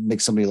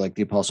 makes somebody like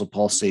the Apostle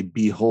Paul say,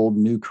 "Behold,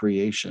 new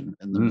creation"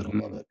 in the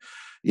middle of it.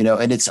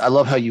 And I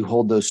love how you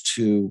hold those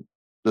two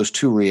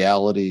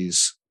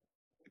realities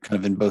kind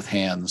of in both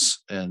hands,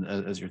 and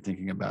as you're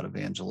thinking about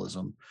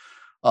evangelism.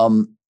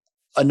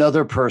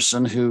 Another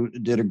person who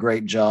did a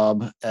great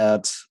job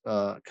at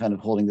kind of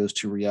holding those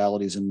two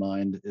realities in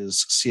mind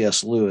is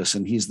C.S. Lewis,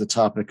 and he's the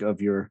topic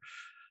of your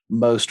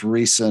most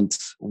recent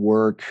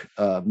work,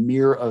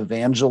 Mere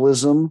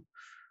Evangelism,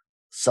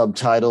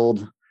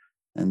 subtitled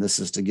And this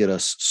is to get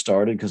us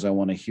started because I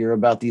want to hear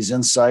about these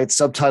insights,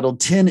 subtitled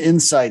 10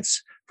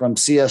 Insights from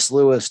C.S.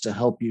 Lewis to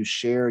help you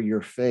share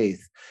your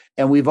faith.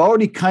 And we've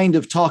already kind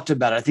of talked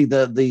about it. I think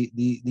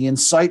the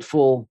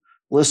insightful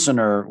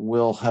listener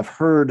will have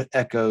heard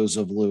echoes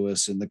of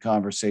Lewis in the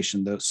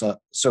conversation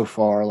so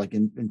far, like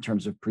in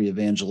terms of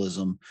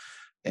pre-evangelism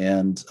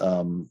and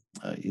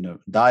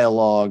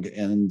dialogue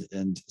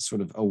and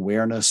sort of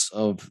awareness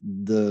of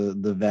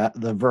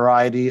the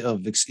variety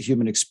of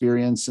human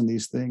experience in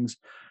these things.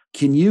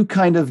 Can you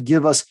kind of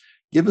give us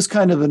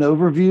kind of an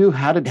overview?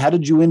 How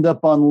did you end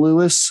up on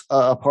Lewis,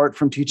 apart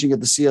from teaching at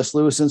the C.S.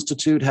 Lewis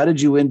Institute? How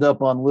did you end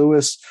up on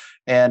Lewis,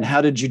 and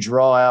how did you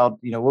draw out?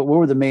 What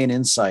were the main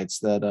insights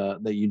that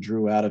you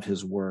drew out of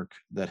his work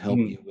that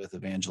helped you with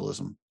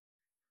evangelism?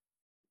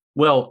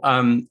 Well,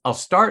 I'll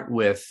start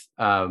with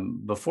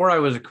before I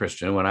was a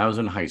Christian, when I was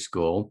in high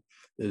school,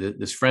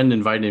 this friend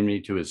invited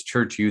me to his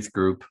church youth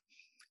group,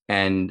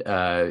 and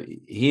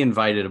he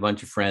invited a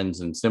bunch of friends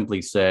and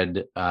simply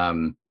said,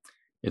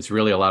 it's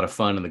really a lot of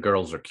fun and the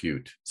girls are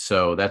cute.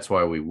 So that's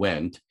why we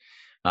went.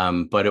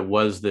 But it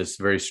was this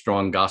very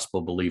strong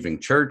gospel believing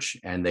church,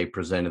 and they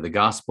presented the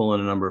gospel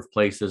in a number of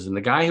places. And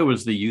the guy who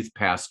was the youth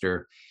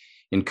pastor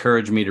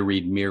encouraged me to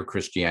read Mere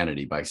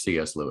Christianity by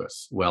C.S.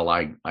 Lewis. Well,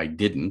 I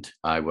didn't.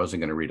 I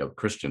wasn't going to read a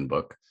Christian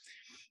book.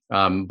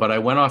 But I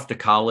went off to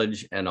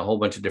college, and a whole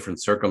bunch of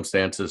different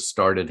circumstances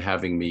started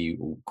having me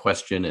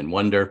question and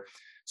wonder.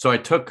 So I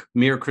took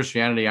Mere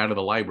Christianity out of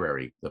the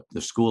library,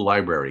 the school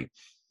library,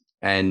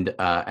 and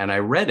I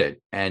read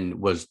it and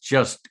was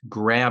just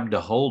grabbed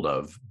a hold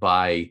of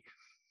by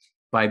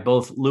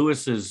both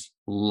Lewis's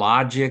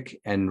logic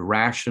and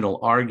rational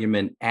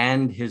argument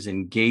and his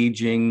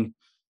engaging,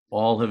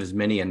 all of his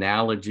many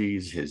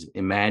analogies, his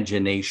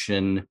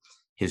imagination,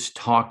 his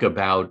talk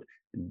about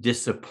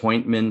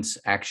disappointments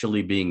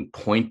actually being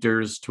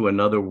pointers to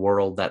another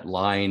world, that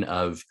line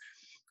of,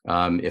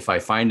 if I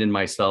find in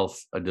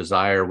myself a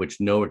desire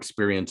which no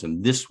experience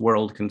in this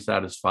world can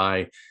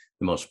satisfy,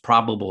 the most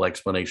probable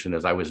explanation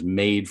is I was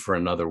made for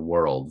another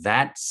world.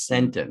 That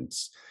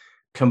sentence,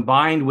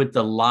 combined with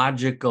the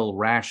logical,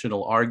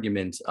 rational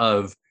arguments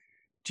of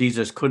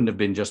Jesus couldn't have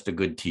been just a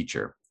good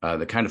teacher.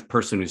 The kind of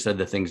person who said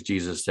the things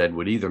Jesus said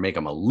would either make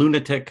him a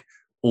lunatic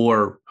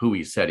or who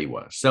he said he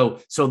was.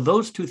 So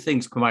those two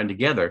things combined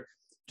together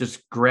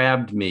just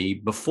grabbed me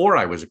before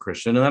I was a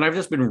Christian. And then I've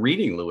just been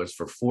reading Lewis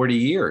for 40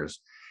 years.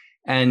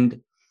 And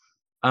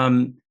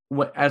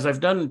as I've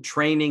done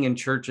training in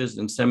churches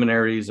and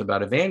seminaries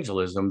about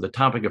evangelism, the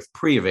topic of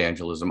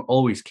pre-evangelism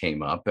always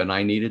came up, and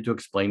I needed to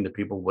explain to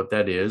people what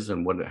that is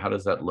and how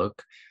does that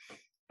look.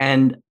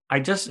 And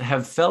I just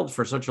have felt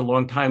for such a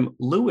long time,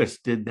 Lewis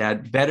did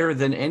that better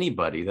than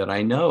anybody that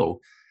I know.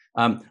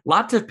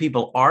 Lots of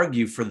people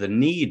argue for the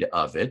need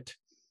of it,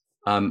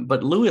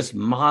 but Lewis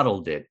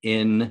modeled it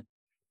in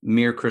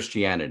Mere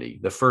Christianity,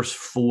 the first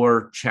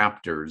 4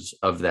 chapters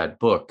of that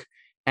book.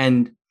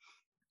 And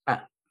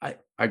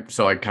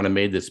so I kind of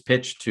made this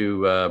pitch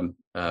to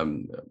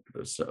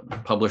this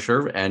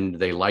publisher, and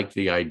they liked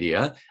the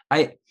idea.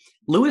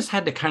 Lewis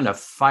had to kind of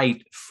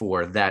fight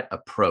for that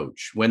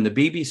approach when the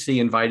BBC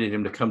invited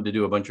him to come to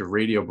do a bunch of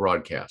radio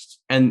broadcasts.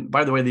 And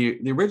by the way,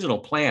 the original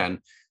plan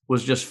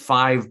was just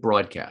 5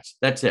 broadcasts.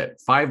 That's it,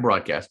 5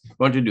 broadcasts. We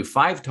wanted to do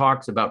 5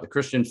 talks about the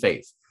Christian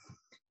faith.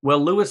 Well,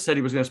 Lewis said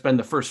he was going to spend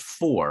the first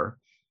 4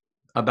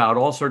 about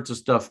all sorts of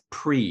stuff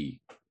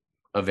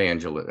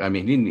pre-evangelism. I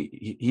mean,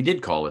 he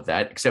did call it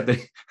that, except that,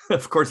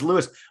 of course,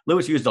 Lewis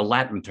used a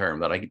Latin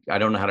term that I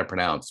don't know how to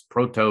pronounce.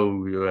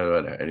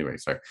 Anyway,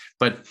 sorry.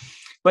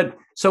 But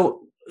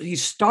so he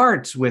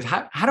starts with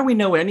how do we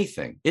know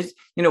anything? The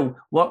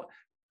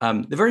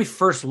very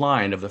first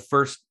line of the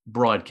first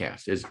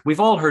broadcast is, we've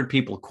all heard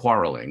people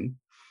quarreling.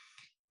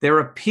 They're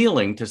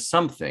appealing to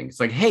something. It's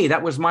like, hey,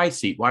 that was my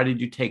seat. Why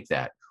did you take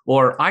that?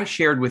 Or I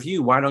shared with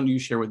you. Why don't you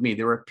share with me?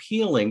 They're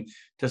appealing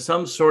to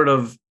some sort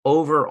of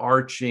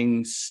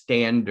overarching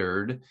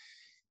standard,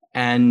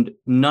 and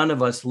none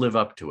of us live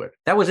up to it.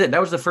 That was it.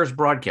 That was the first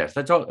broadcast.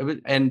 That's all.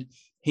 And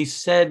he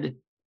said,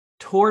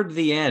 toward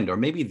the end, or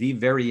maybe the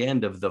very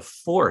end of the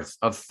 4th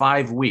of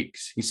 5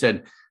 weeks, he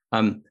said,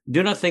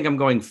 do not think I'm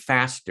going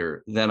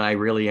faster than I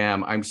really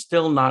am. I'm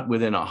still not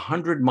within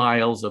 100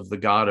 miles of the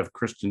God of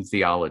Christian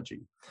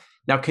theology.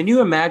 Now, can you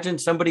imagine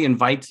somebody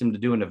invites him to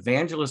do an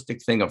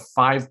evangelistic thing of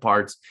 5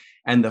 parts,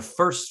 and the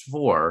first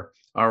 4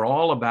 are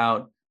all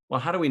about,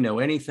 well, how do we know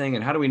anything?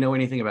 And how do we know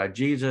anything about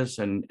Jesus?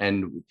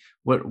 And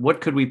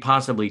what could we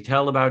possibly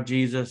tell about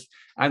Jesus?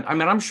 I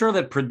mean, I'm sure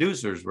that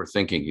producers were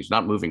thinking, he's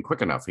not moving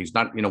quick enough. He's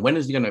not, when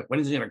is he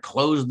gonna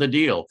close the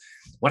deal?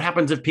 What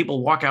happens if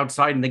people walk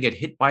outside and they get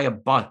hit by a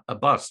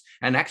bus?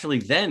 And actually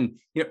then,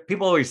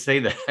 people always say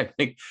that. I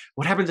think,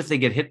 what happens if they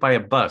get hit by a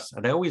bus?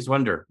 And I always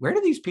wonder, where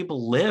do these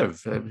people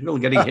live? People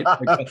getting hit by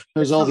buses.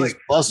 There's all these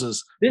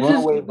buses,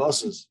 runaway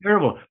buses.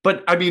 Terrible.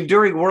 But I mean,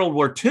 during World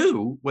War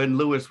II, when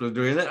Lewis was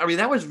doing that, I mean,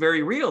 that was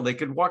very real. They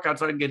could walk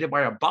outside and get hit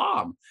by a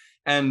bomb.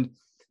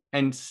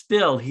 And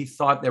still, he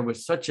thought there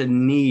was such a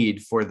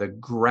need for the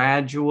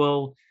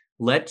gradual,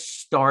 let's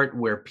start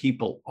where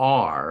people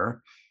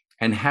are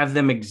and have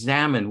them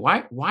examine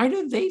why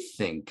do they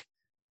think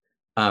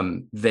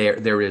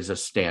there is a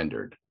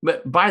standard.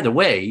 But by the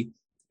way,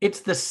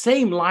 it's the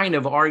same line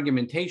of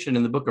argumentation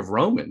in the book of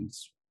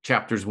Romans,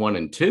 chapters 1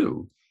 and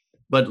 2.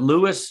 But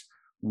Lewis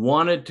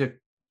wanted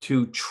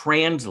to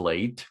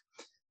translate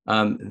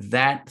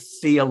that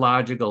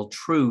theological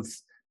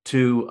truth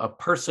to a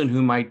person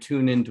who might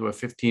tune into a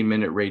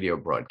 15-minute radio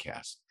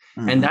broadcast.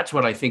 Mm-hmm. And that's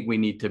what I think we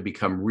need to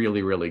become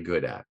really, really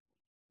good at.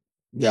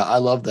 Yeah, I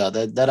love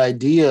that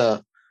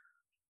idea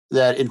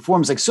that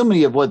informs like so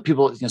many of what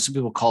people, some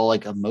people call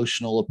like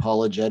emotional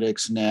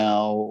apologetics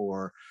now,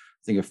 or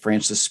think of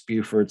Francis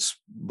Beaufort's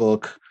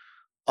book,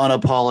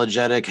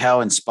 Unapologetic,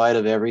 how in spite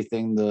of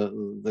everything,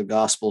 the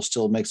gospel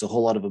still makes a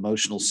whole lot of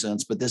emotional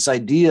sense. But this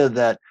idea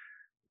that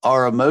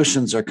our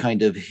emotions are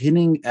kind of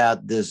hinting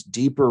at this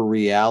deeper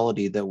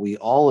reality that we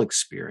all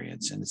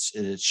experience, and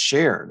it's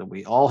shared, and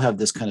we all have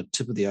this kind of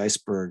tip of the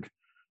iceberg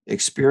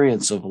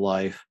experience of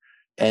life.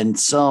 And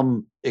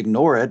some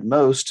ignore it,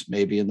 most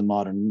maybe in the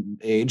modern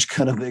age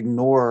kind of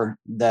ignore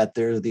that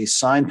there are these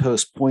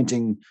signposts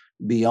pointing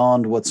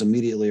beyond what's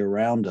immediately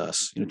around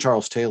us.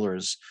 Charles Taylor,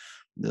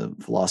 the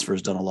philosopher,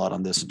 has done a lot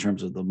on this in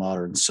terms of the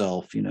modern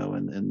self,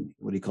 and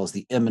what he calls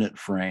the immanent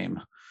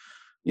frame,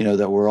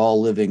 that we're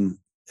all living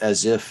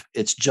as if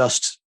it's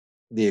just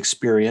the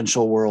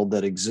experiential world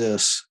that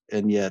exists,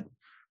 and yet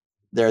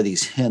there are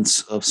these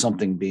hints of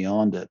something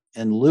beyond it.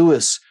 And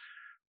Lewis,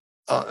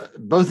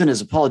 both in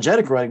his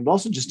apologetic writing, but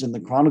also just in the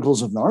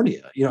Chronicles of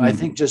Narnia, I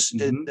think just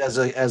as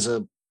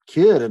a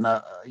kid, and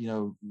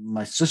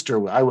my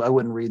sister, I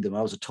wouldn't read them.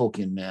 I was a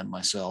Tolkien man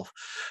myself,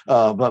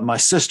 but my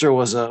sister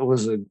was a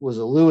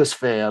Lewis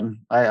fan.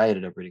 I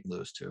ended up reading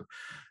Lewis too,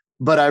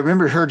 but I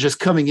remember her just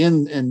coming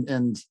in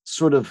and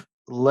sort of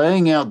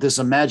laying out this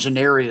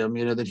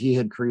imaginarium, that he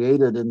had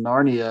created in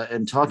Narnia,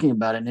 and talking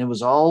about it. And it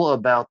was all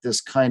about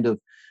this kind of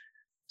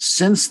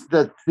sense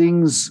that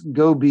things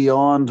go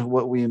beyond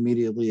what we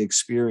immediately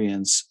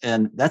experience.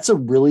 And that's a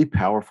really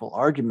powerful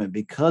argument,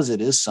 because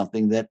it is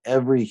something that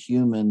every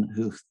human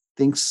who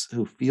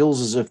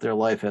feels as if their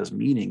life has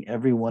meaning,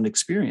 everyone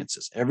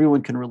experiences.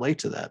 Everyone can relate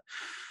to that.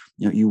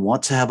 You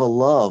want to have a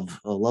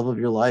love of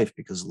your life,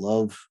 because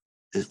love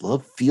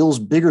feels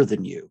bigger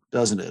than you,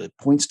 doesn't it? It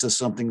points to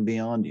something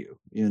beyond you,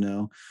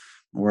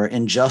 or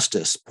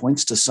injustice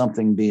points to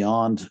something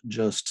beyond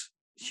just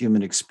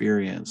human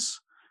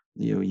experience.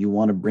 You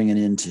want to bring it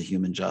into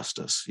human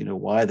justice.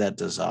 Why that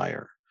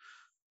desire?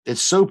 It's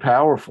so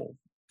powerful,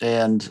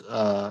 and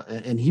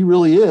he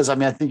really is. I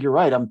mean, I think you're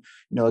right.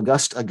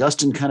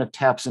 Augustine kind of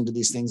taps into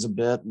these things a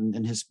bit,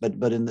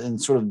 but in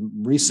sort of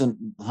recent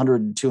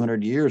 100,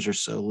 200 years or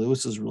so,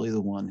 Lewis is really the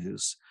one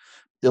who's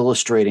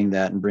illustrating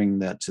that and bringing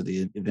that to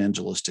the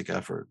evangelistic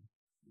effort.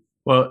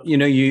 Well, you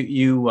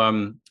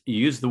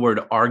use the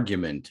word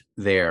argument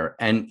there,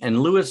 and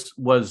Lewis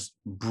was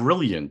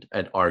brilliant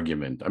at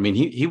argument. I mean,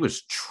 he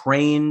was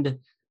trained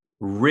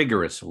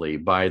rigorously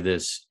by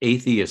this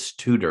atheist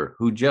tutor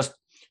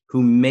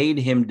who made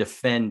him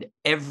defend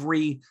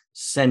every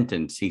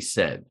sentence he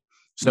said.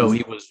 So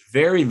he was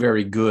very,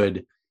 very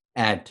good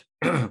at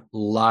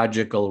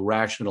logical,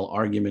 rational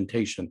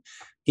argumentation.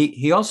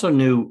 He also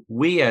knew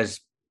we as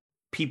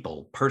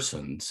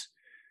persons,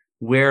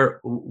 we're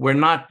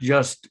not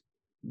just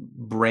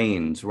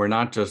brains, we're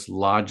not just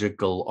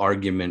logical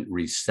argument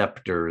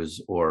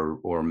receptors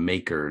or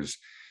makers.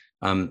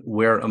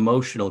 We're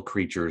emotional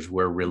creatures,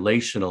 we're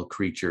relational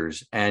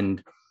creatures.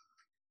 And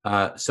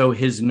so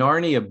his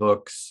Narnia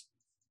books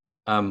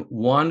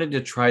wanted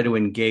to try to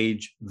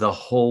engage the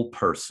whole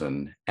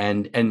person.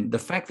 And the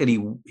fact that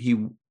he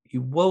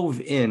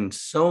wove in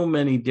so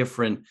many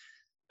different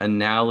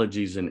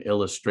analogies and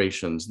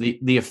illustrations,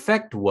 the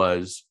effect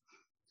was,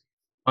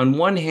 on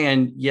one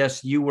hand,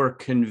 yes, you were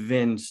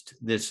convinced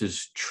this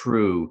is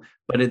true,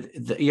 but at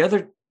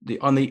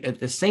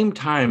the same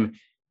time,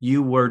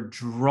 you were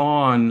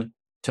drawn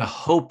to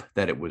hope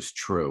that it was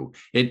true.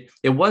 It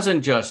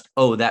wasn't just,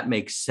 oh, that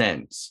makes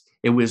sense.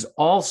 It was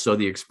also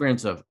the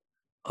experience of,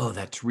 oh,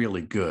 that's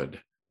really good.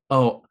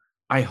 Oh,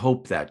 I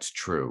hope that's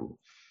true.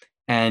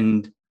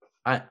 And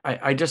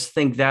I just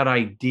think that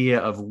idea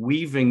of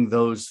weaving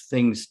those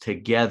things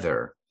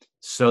together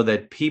so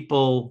that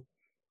people,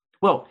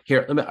 well,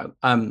 here,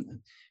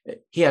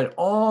 he had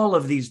all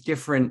of these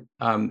different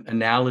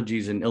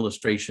analogies and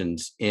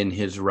illustrations in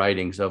his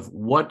writings of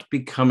what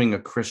becoming a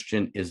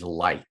Christian is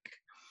like.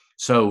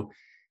 So,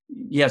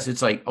 yes,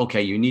 it's like,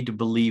 okay, you need to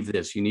believe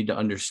this, you need to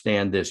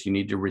understand this, you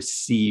need to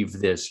receive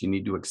this, you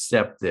need to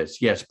accept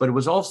this. Yes, but it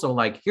was also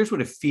like, here's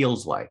what it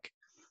feels like.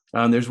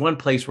 There's one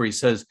place where he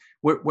says,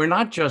 we're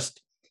not just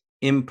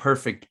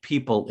imperfect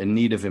people in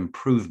need of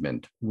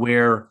improvement.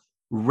 We're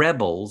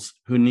rebels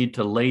who need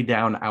to lay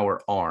down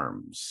our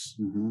arms.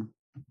 Mm-hmm.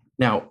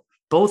 Now,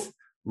 both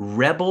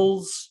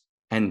rebels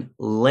and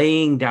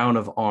laying down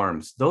of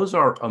arms, those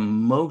are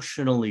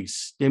emotionally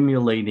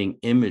stimulating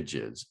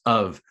images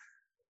of,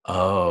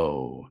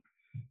 oh,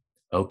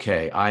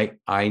 okay,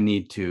 I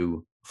need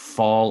to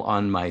fall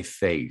on my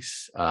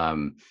face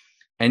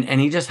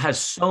And he just has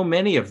so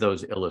many of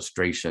those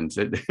illustrations.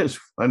 It is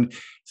fun.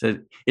 So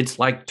it's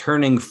like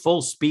turning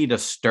full speed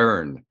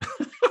astern.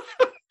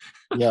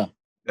 Yeah.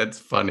 That's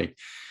funny.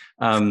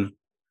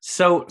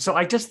 So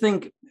I just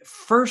think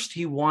first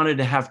he wanted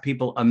to have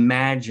people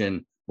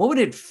imagine what would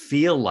it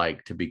feel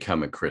like to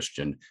become a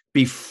Christian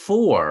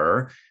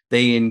before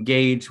they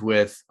engage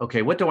with,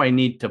 okay, what do I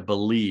need to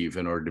believe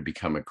in order to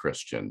become a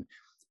Christian?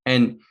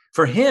 And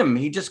for him,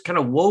 he just kind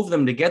of wove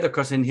them together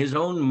because in his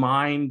own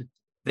mind,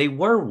 they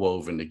were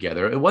woven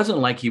together. It wasn't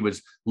like he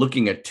was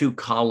looking at two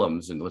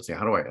columns and let's say,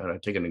 how do I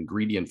take an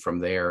ingredient from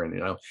there?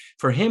 And,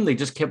 for him, they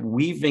just kept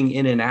weaving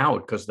in and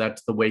out because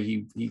that's the way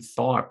he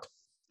thought.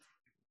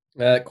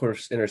 That, of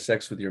course,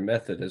 intersects with your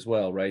method as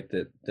well, right?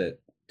 That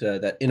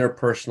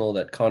interpersonal,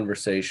 that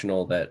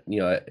conversational, that,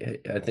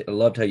 I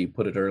loved how you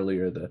put it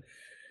earlier,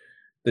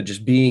 the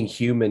just being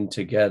human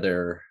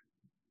together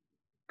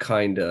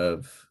kind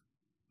of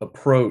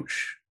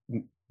approach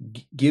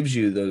gives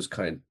you those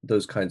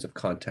kinds of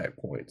contact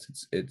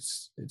points.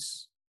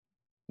 It's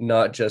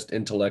not just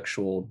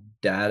intellectual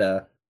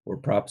data or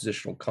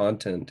propositional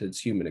content, it's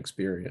human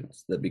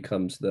experience that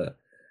becomes the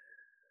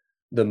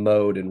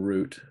mode and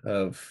root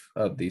of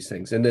these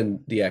things, and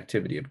then the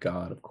activity of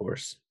God, of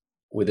course,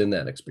 within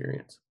that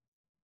experience.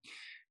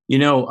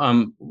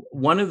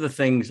 One of the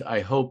things I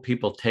hope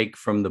people take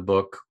from the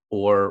book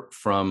or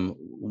from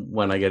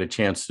when I get a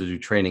chance to do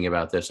training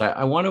about this,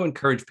 I want to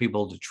encourage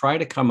people to try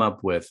to come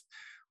up with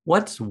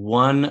what's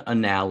one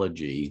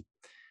analogy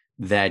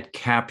that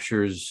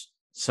captures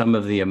some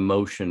of the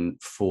emotion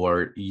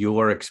for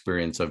your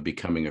experience of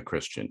becoming a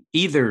Christian,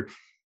 either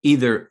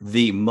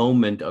the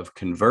moment of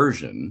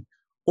conversion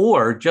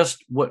or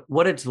just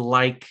what it's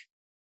like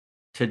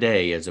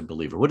today as a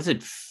believer. What does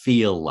it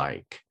feel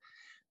like?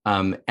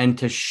 And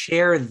to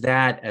share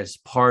that as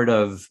part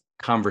of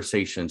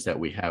conversations that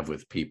we have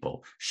with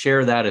people,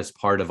 share that as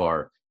part of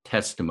our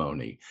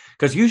testimony,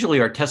 because usually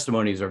our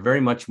testimonies are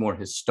very much more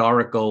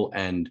historical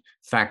and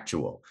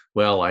factual.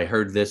 Well, I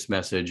heard this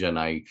message and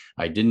I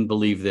didn't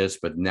believe this,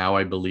 but now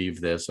I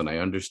believe this and I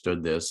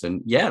understood this.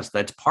 And yes,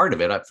 that's part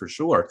of it for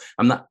sure.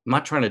 I'm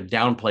not trying to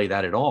downplay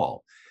that at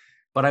all,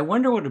 but I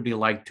wonder what it'd be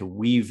like to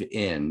weave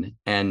in.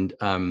 And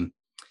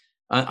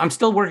I'm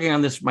still working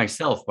on this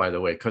myself, by the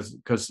way,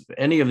 because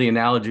any of the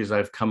analogies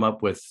I've come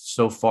up with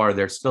so far,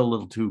 they're still a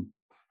little too,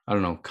 I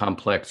don't know,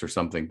 complex or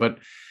something. But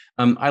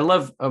I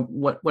love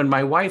when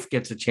my wife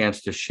gets a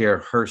chance to share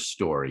her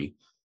story.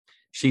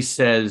 She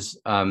says,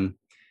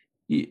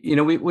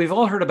 we've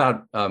all heard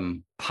about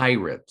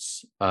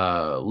pirates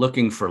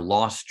looking for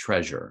lost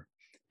treasure.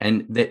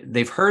 And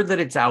they've heard that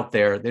it's out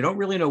there. They don't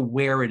really know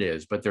where it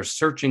is, but they're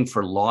searching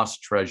for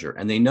lost treasure.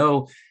 And they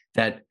know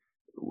that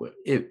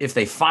if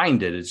they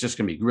find it, it's just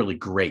going to be really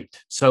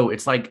great. So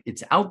it's like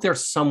it's out there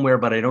somewhere,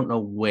 but I don't know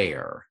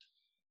where.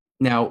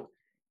 Now,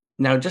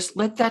 just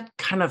let that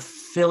kind of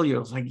fill you.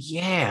 It's like,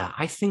 yeah,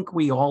 I think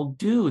we all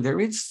do. There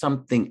is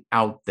something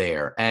out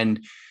there.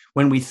 And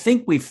when we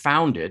think we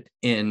found it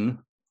in,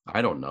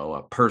 I don't know,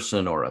 a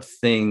person or a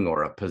thing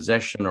or a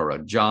possession or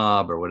a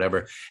job or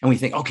whatever, and we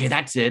think, okay,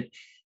 that's it.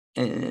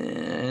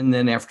 And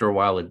then after a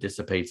while, it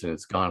dissipates and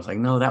it's gone. It's like,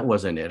 no, that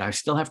wasn't it. I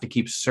still have to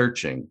keep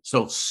searching.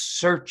 So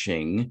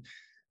searching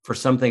for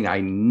something, I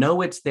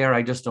know it's there.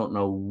 I just don't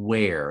know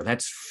where.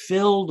 That's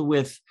filled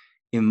with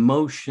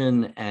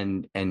emotion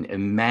and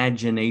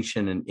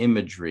imagination and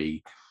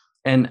imagery.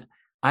 And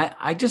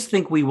I just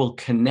think we will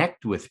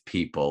connect with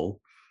people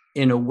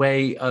in a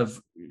way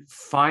of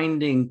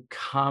finding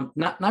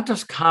not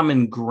just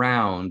common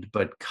ground,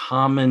 but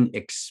common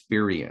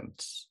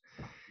experience.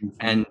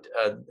 And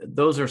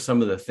those are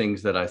some of the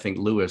things that I think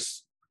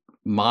Lewis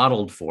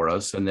modeled for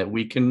us, and that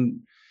we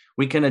can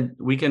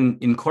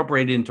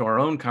incorporate into our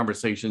own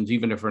conversations,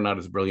 even if we're not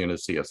as brilliant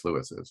as C.S.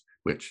 Lewis is,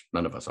 which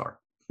none of us are.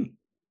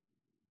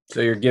 So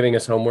you're giving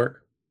us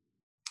homework?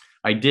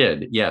 I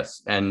did,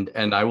 yes. And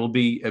I will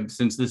be,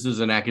 since this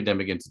is an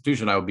academic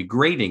institution, I will be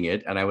grading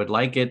it, and I would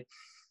like it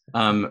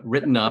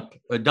written up,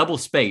 a double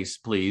space,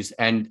 please,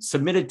 and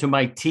submitted to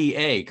my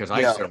TA, because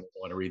I certainly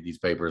want to read these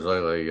papers.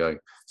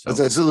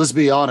 So let's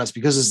be honest,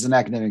 because it's an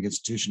academic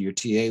institution, your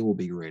TA will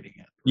be grading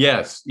it.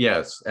 Yes,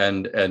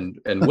 and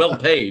well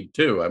paid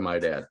too, I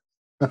might add.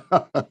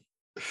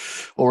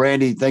 Well,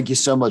 Randy, thank you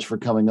so much for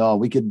coming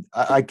on.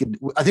 I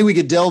think we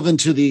could delve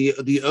into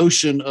the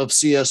ocean of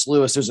C.S.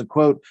 Lewis. There's a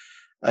quote,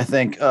 I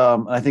think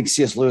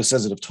C.S. Lewis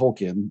says it of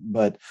Tolkien,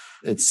 but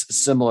it's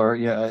similar.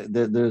 Yeah,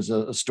 there's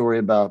a story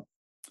about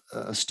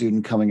a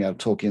student coming out of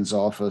Tolkien's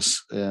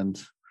office, and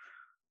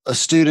a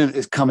student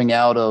is coming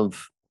out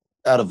of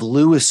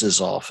Lewis's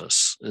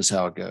office, is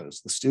how it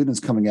goes. The student's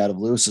coming out of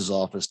Lewis's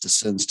office,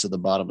 descends to the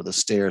bottom of the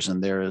stairs,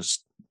 and there is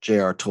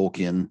J.R.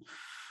 Tolkien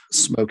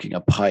smoking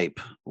a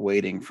pipe,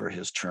 waiting for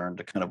his turn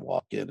to kind of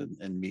walk in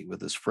and meet with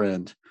his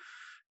friend.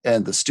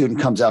 And the student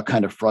comes out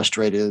kind of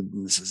frustrated,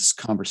 and this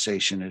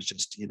conversation is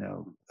just,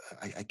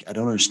 I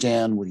don't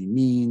understand what he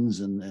means,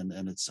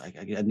 and it's like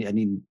I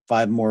need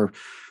 5 more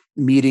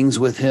meetings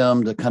with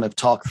him to kind of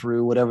talk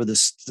through whatever the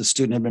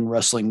student had been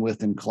wrestling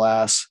with in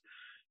class.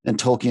 And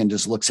Tolkien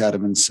just looks at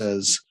him and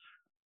says,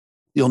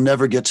 You'll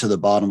never get to the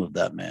bottom of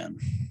that man.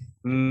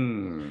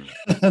 Mm.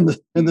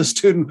 And the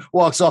student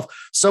walks off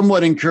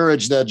somewhat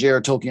encouraged that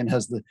J.R. Tolkien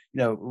has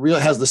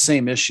the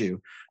same issue.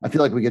 I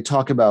feel like we could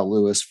talk about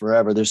Lewis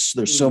forever.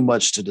 There's so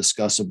much to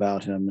discuss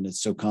about him, and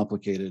it's so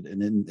complicated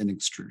and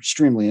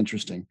extremely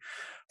interesting.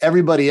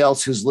 Everybody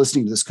else who's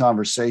listening to this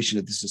conversation,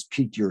 if this has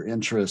piqued your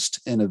interest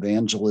in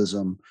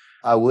evangelism,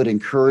 I would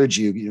encourage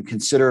you,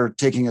 consider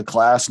taking a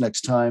class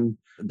next time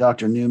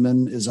Dr.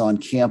 Newman is on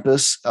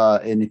campus.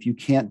 And if you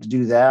can't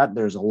do that,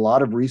 there's a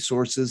lot of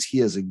resources. He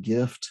has a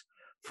gift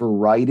for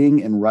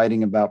writing and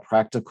writing about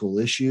practical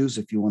issues.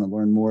 If you want to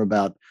learn more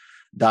about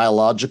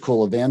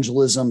dialogical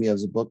evangelism, he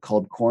has a book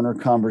called Corner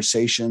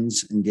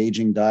Conversations,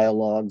 Engaging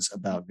Dialogues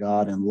About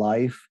God and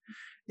Life.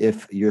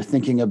 If you're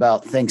thinking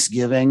about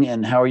Thanksgiving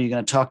and how are you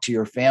going to talk to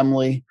your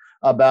family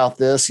about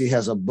this, he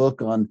has a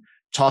book on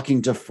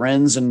talking to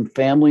friends and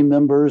family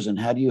members and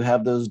how do you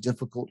have those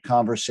difficult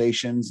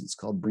conversations. It's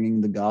called Bringing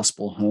the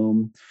Gospel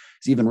Home.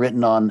 He's even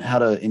written on how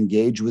to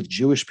engage with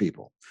Jewish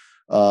people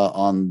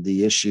on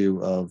the issue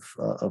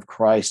of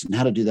Christ and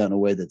how to do that in a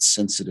way that's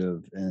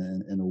sensitive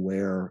and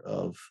aware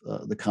of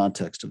the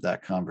context of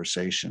that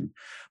conversation.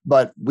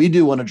 But we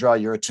do want to draw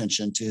your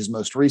attention to his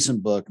most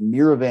recent book,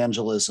 Mere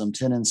Evangelism,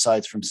 10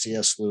 Insights from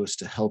C.S. Lewis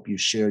to help you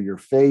share your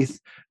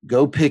faith.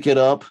 Go pick it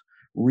up,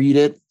 read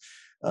it.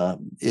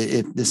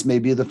 If this may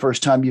be the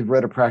first time you've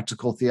read a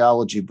practical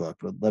theology book,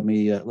 but let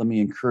me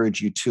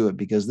encourage you to it,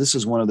 because this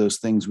is one of those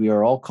things we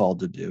are all called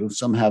to do.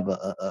 Some have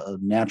a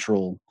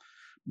natural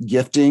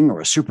gifting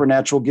or a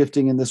supernatural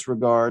gifting in this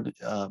regard,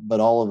 but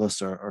all of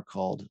us are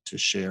called to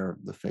share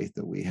the faith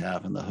that we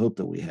have and the hope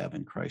that we have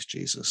in Christ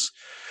Jesus.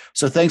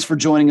 So thanks for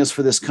joining us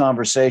for this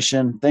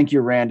conversation. Thank you,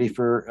 Randy,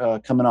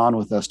 for coming on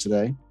with us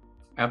today.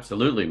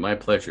 Absolutely. My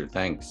pleasure.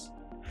 Thanks.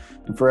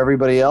 And for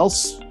everybody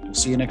else, we'll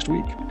see you next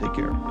week. Take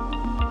care.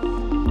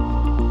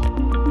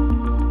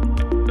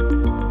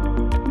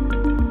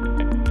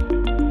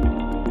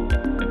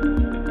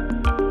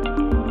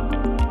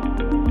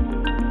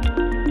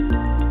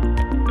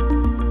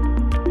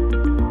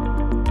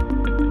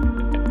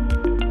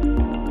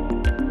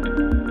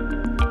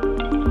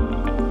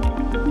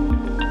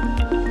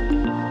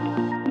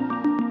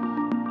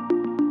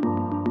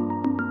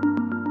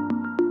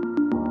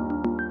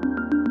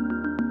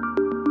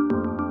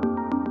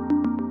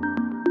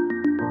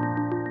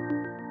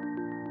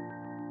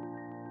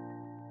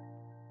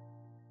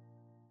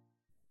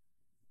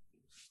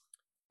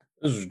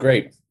 This was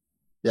great.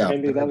 Yeah,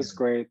 Andy, that was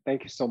great.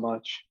 Thank you so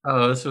much.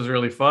 Oh, this was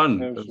really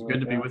fun. It was good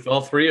to be with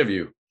all three of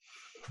you.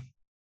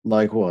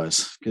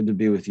 Likewise, good to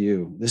be with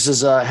you. This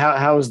is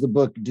how is the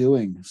book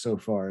doing so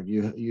far? Have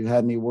you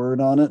had any word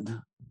on it?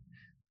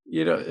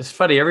 It's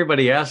funny.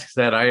 Everybody asks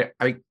that. I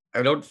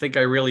don't think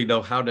I really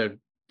know how to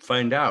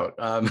find out.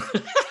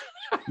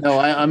 No,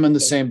 I'm in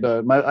the same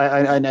boat.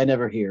 I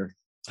never hear.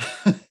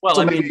 Well,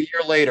 so maybe a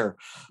year later.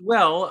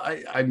 Well,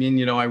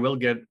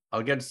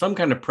 I'll get some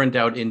kind of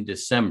printout in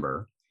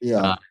December.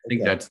 Yeah, I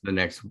think that's the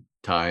next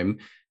time.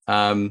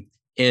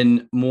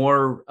 In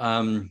more,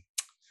 I'm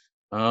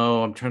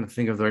trying to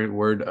think of the right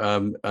word.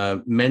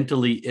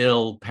 Mentally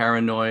ill,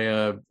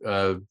 paranoia,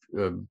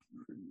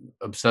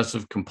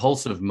 obsessive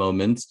compulsive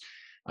moments.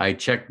 I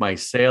check my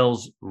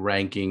sales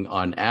ranking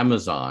on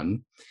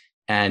Amazon,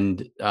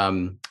 and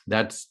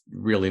that's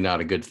really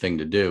not a good thing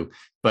to do.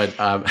 But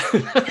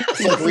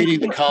it's like reading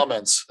the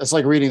comments. It's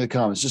like reading the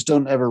comments. Just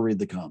don't ever read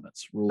the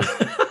comments.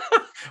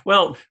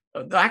 Well,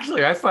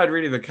 actually, I find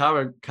reading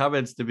the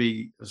comments to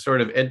be sort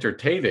of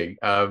entertaining.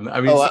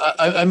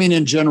 I mean,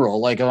 in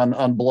general, like on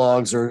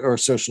blogs or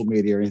social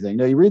media or anything.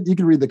 No, you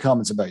can read the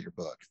comments about your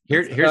book.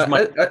 Here's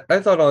I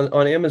thought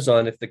on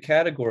Amazon, if the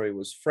category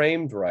was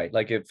framed right,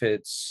 like if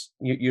it's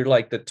you're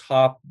like the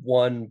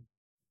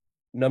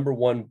number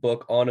one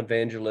book on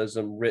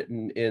evangelism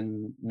written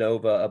in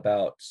Nova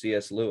about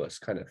C.S. Lewis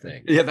kind of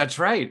thing. Yeah, that's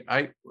right.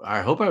 I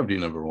hope I would be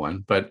number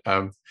one, but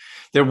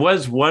there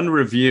was one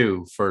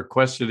review for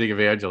Questioning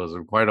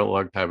Evangelism quite a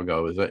long time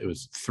ago. It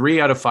was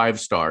 3 out of 5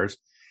 stars.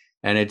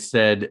 And it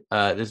said,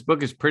 this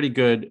book is pretty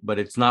good, but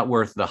it's not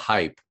worth the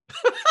hype.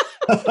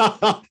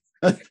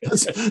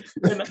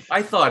 And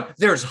I thought,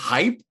 there's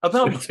hype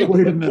about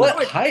Wait a minute.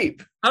 What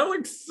hype? How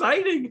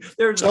exciting!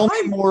 Tell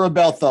me more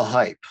about the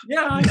hype.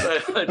 Yeah,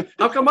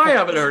 how come I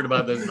haven't heard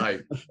about this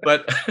hype?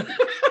 But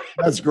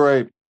that's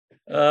great.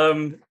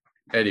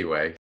 Anyway.